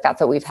I feel like that's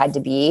what we've had to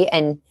be.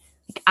 And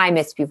I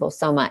miss people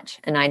so much.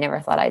 And I never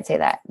thought I'd say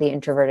that. The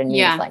introvert in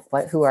me is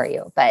like, who are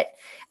you? But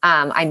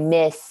I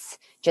miss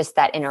just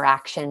that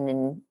interaction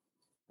and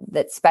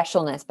that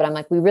specialness. But I'm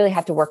like, we really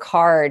have to work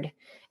hard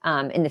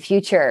in the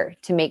future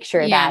to make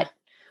sure that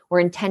we're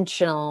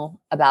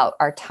intentional about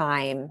our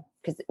time,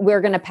 because we're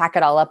going to pack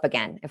it all up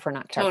again if we're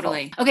not careful.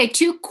 Totally. Okay.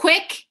 2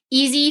 quick,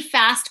 easy,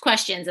 fast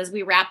questions as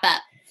we wrap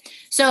up.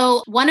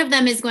 So one of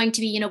them is going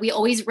to be, we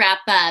always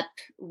wrap up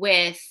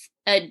with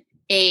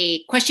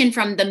a question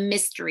from the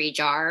mystery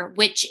jar,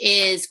 which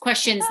is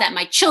questions that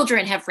my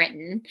children have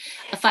written,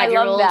 a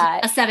 5-year-old,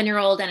 a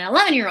 7-year-old, and an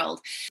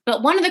 11-year-old.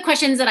 But one of the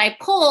questions that I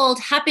pulled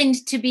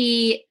happened to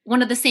be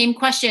one of the same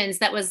questions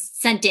that was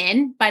sent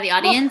in by the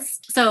audience.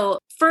 So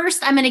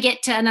first, I'm going to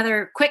get to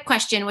another quick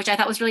question, which I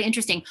thought was really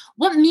interesting.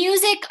 What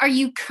music are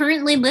you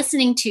currently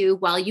listening to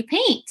while you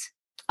paint?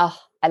 Oh,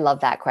 I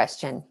love that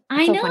question.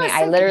 I know. Funny.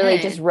 I literally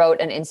just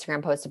wrote an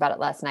Instagram post about it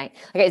last night.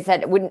 Like I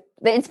said, when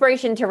the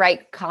inspiration to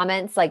write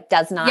comments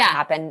does not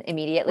happen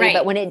immediately,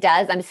 but when it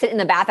does, I'm sitting in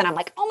the bath and I'm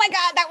like, oh my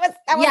God, that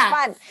was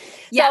fun.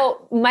 Yeah.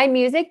 So my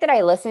music that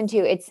I listen to,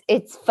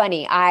 it's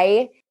funny.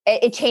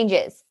 It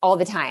changes all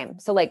the time.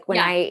 So like when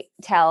I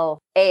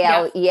tell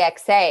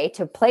Alexa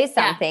to play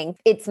something,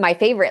 it's my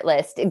favorite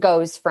list. It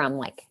goes from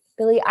like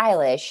Billie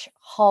Eilish,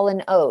 Hall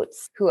 &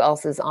 Oates. Who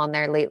else is on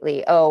there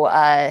lately?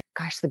 Oh,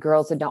 the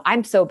girls would know.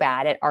 I'm so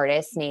bad at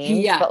artist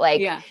names, but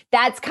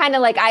that's kind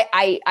of like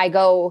I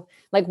go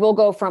like we'll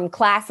go from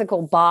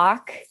classical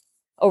Bach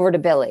over to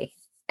Billie,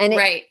 and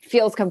it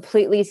feels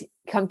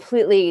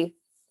completely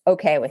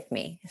okay with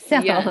me.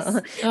 So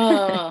that's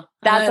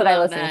what I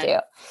listen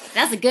to.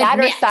 That's a good that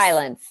mix. Or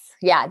silence.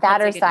 Yeah,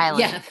 that or silence.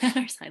 Yeah, that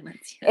or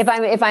silence. Yes.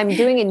 If I'm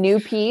doing a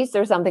new piece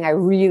or something I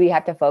really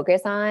have to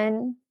focus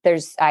on,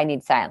 I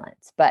need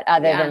silence. But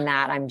other than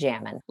that, I'm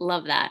jamming.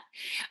 Love that.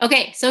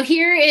 Okay, so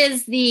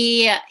here's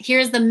the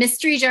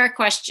mystery jar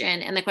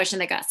question and the question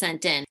that got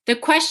sent in. The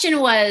question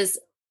was,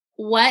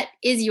 what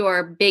is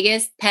your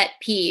biggest pet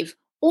peeve?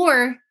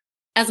 Or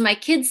as my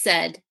kids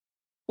said,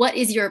 what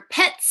is your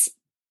pet's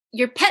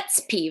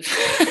peeve?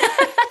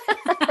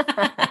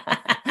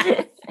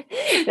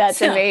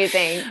 That's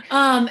amazing.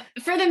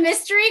 For for the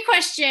mystery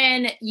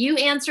question, you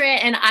answer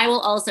it and I will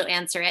also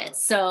answer it.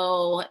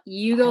 So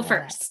you go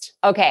first.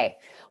 Okay.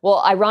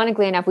 Well,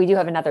 ironically enough, we do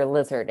have another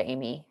lizard,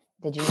 Amy.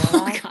 Did you know that?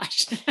 Oh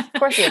gosh. Of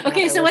course.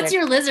 Okay, so what's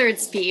your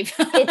lizard's peeve?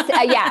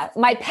 It's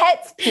my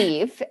pet's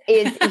peeve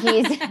is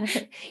he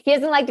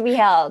doesn't like to be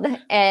held,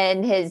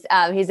 and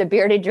he's a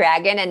bearded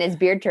dragon, and his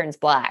beard turns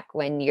black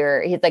when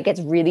he's like gets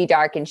really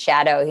dark and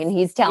shadow, and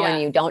he's telling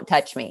you don't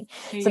touch me.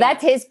 So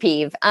that's his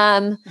peeve.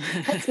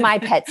 What's my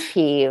pet's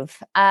peeve?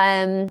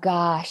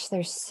 Gosh,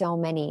 there's so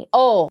many.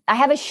 Oh, I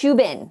have a shoe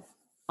bin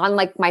on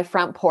like my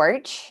front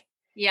porch.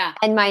 Yeah,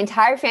 and my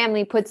entire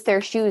family puts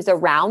their shoes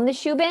around the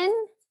shoe bin.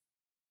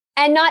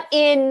 And not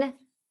in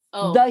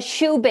the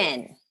shoe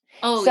bin.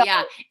 Oh, so,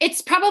 yeah.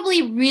 It's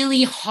probably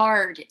really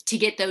hard to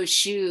get those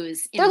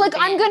shoes. They're like,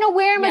 I'm going to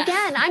wear them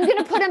again. I'm going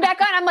to put them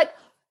back on. I'm like,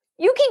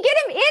 you can get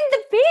them in the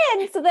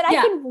bin so that I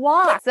can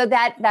walk. So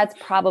that's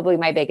probably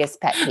my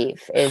biggest pet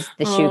peeve is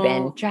the shoe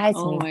bin. Drives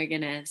me my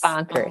goodness.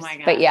 bonkers. Oh my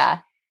gosh. But yeah,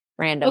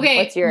 random. Okay,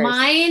 what's yours?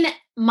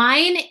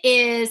 Mine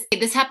is,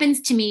 this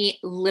happens to me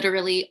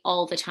literally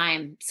all the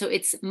time. So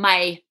it's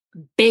my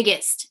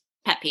biggest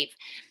pet peeve.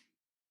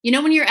 You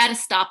know, when you're at a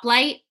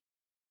stoplight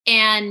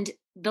and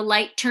the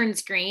light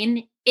turns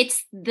green,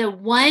 it's the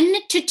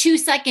 1 to 2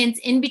 seconds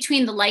in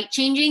between the light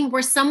changing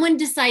where someone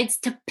decides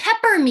to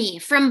pepper me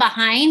from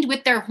behind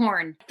with their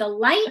horn. The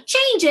light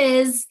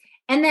changes,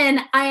 and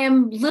then I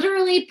am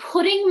literally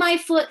putting my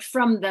foot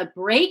from the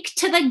brake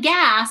to the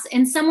gas,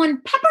 and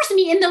someone peppers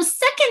me in those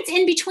seconds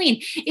in between.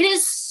 It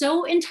is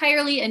so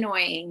entirely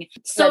annoying.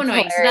 So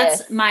annoying. Hilarious. So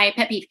that's my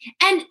pet peeve.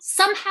 And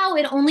somehow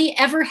it only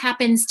ever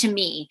happens to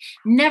me,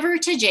 never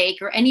to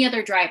Jake or any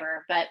other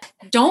driver. But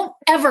don't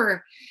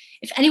ever,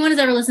 if anyone is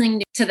ever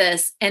listening to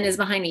this and is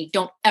behind me,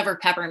 don't ever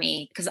pepper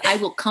me because I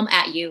will come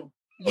at you.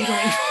 You don't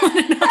even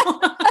want to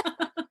know.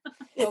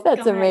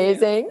 That's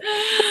amazing.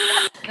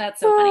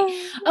 That's so funny.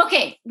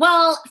 Okay.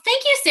 Well,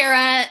 thank you,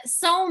 Sarah,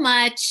 so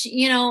much.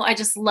 You know, I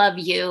just love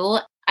you.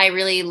 I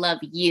really love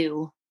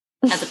you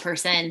as a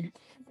person.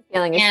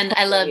 And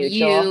I love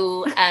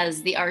you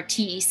as the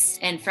artiste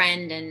and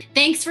friend. And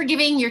thanks for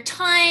giving your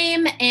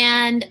time.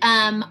 And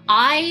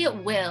I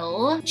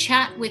will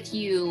chat with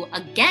you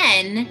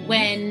again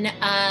when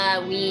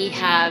we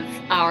have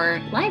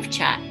our live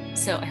chat.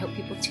 So I hope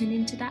people tune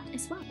into that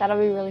as well. That'll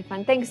be really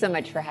fun. Thanks so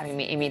much for having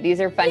me, Amy. These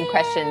are fun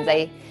questions.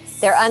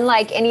 They're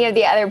unlike any of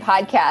the other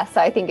podcasts.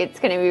 So I think it's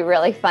going to be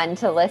really fun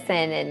to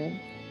listen and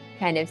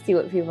kind of see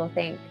what people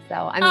think. So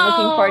I'm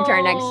looking forward to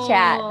our next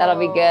chat. That'll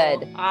be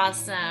good.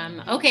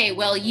 Awesome. Okay.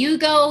 Well, you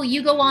go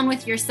on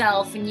with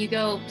yourself and you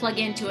go plug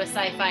into a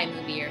sci-fi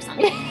movie or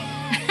something.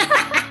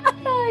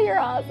 Oh, you're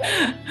awesome.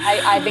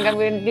 I think I'm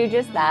going to do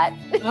just that.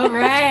 All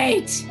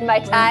right. My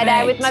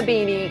tie-dye with my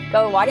beanie.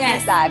 Go watch my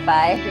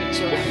sci-fi. Good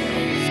choice.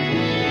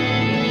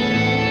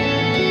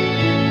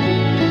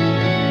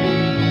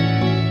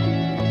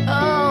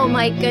 Oh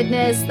my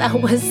goodness,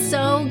 that was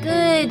so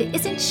good.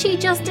 Isn't she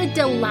just a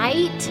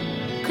delight?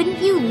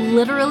 Couldn't you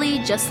literally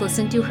just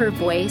listen to her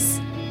voice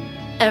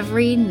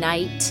every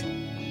night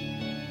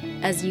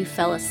as you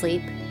fell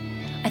asleep?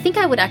 I think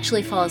I would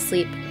actually fall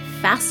asleep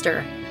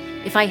faster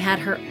if I had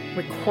her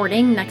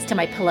recording next to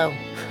my pillow.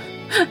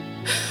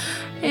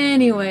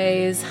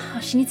 Anyways,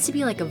 she needs to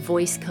be like a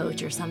voice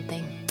coach or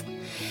something.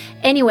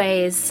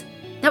 Anyways,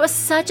 that was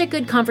such a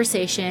good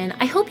conversation.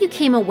 I hope you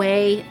came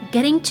away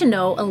getting to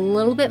know a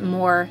little bit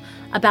more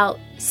about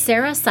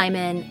Sarah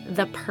Simon,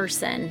 the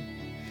person.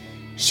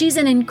 She's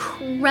an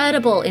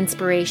incredible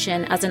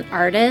inspiration as an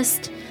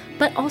artist,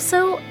 but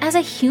also as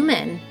a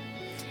human.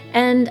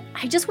 And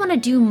I just want to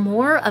do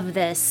more of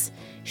this,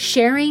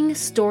 sharing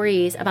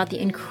stories about the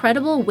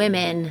incredible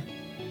women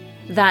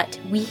that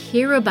we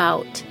hear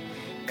about,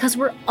 because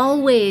we're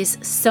always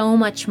so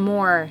much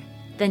more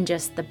than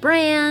just the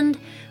brand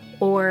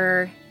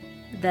or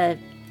the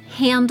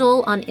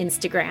handle on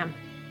Instagram.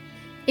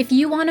 If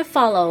you want to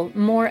follow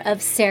more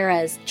of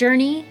Sarah's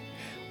journey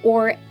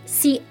or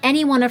see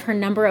any one of her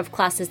number of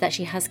classes that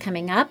she has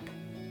coming up,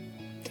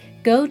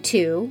 go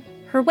to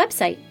her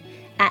website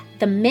at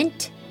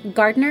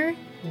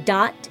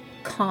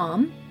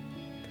themintgardener.com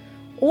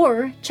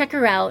or check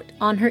her out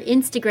on her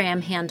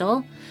Instagram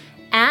handle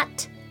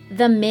at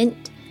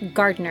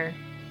themintgardener.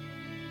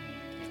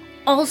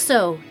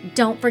 Also,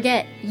 don't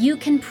forget, you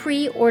can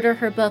pre-order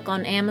her book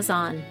on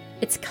Amazon.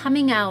 It's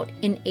coming out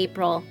in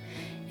April.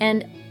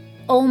 And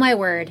oh my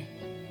word,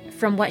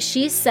 from what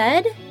she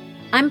said,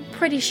 I'm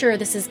pretty sure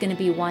this is going to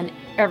be one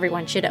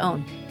everyone should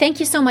own.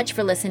 Thank you so much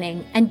for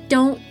listening. And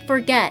don't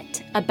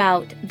forget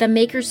about the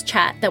Makers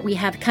Chat that we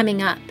have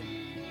coming up.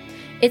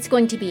 It's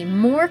going to be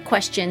more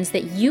questions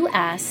that you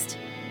asked.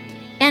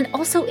 And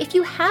also, if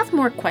you have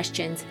more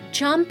questions,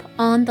 jump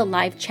on the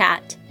live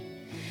chat.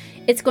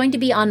 It's going to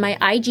be on my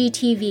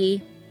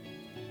IGTV,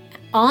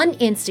 on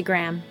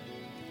Instagram,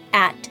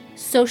 at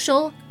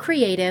Social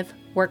Creative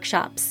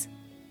Workshops.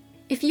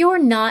 If you're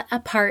not a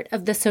part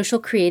of the Social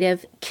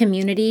Creative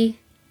community,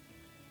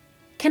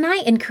 can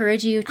I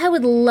encourage you? I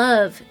would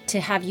love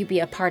to have you be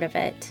a part of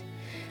it.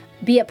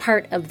 Be a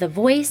part of the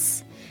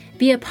voice,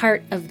 be a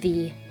part of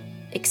the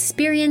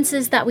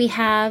experiences that we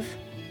have,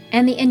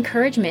 and the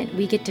encouragement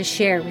we get to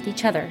share with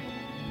each other.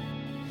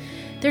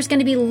 There's going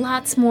to be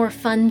lots more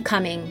fun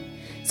coming.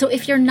 So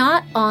if you're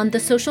not on the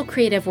Social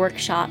Creative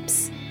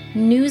Workshops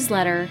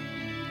newsletter,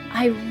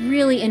 I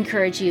really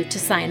encourage you to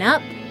sign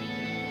up.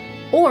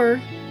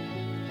 Or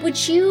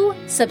would you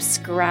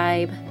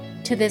subscribe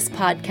to this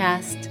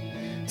podcast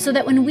so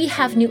that when we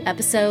have new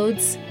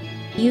episodes,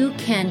 you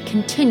can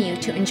continue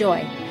to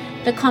enjoy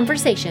the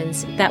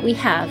conversations that we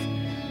have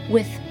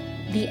with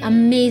the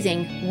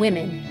amazing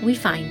women we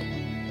find.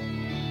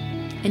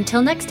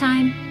 Until next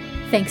time,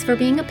 thanks for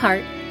being a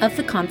part of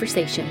the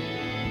conversation.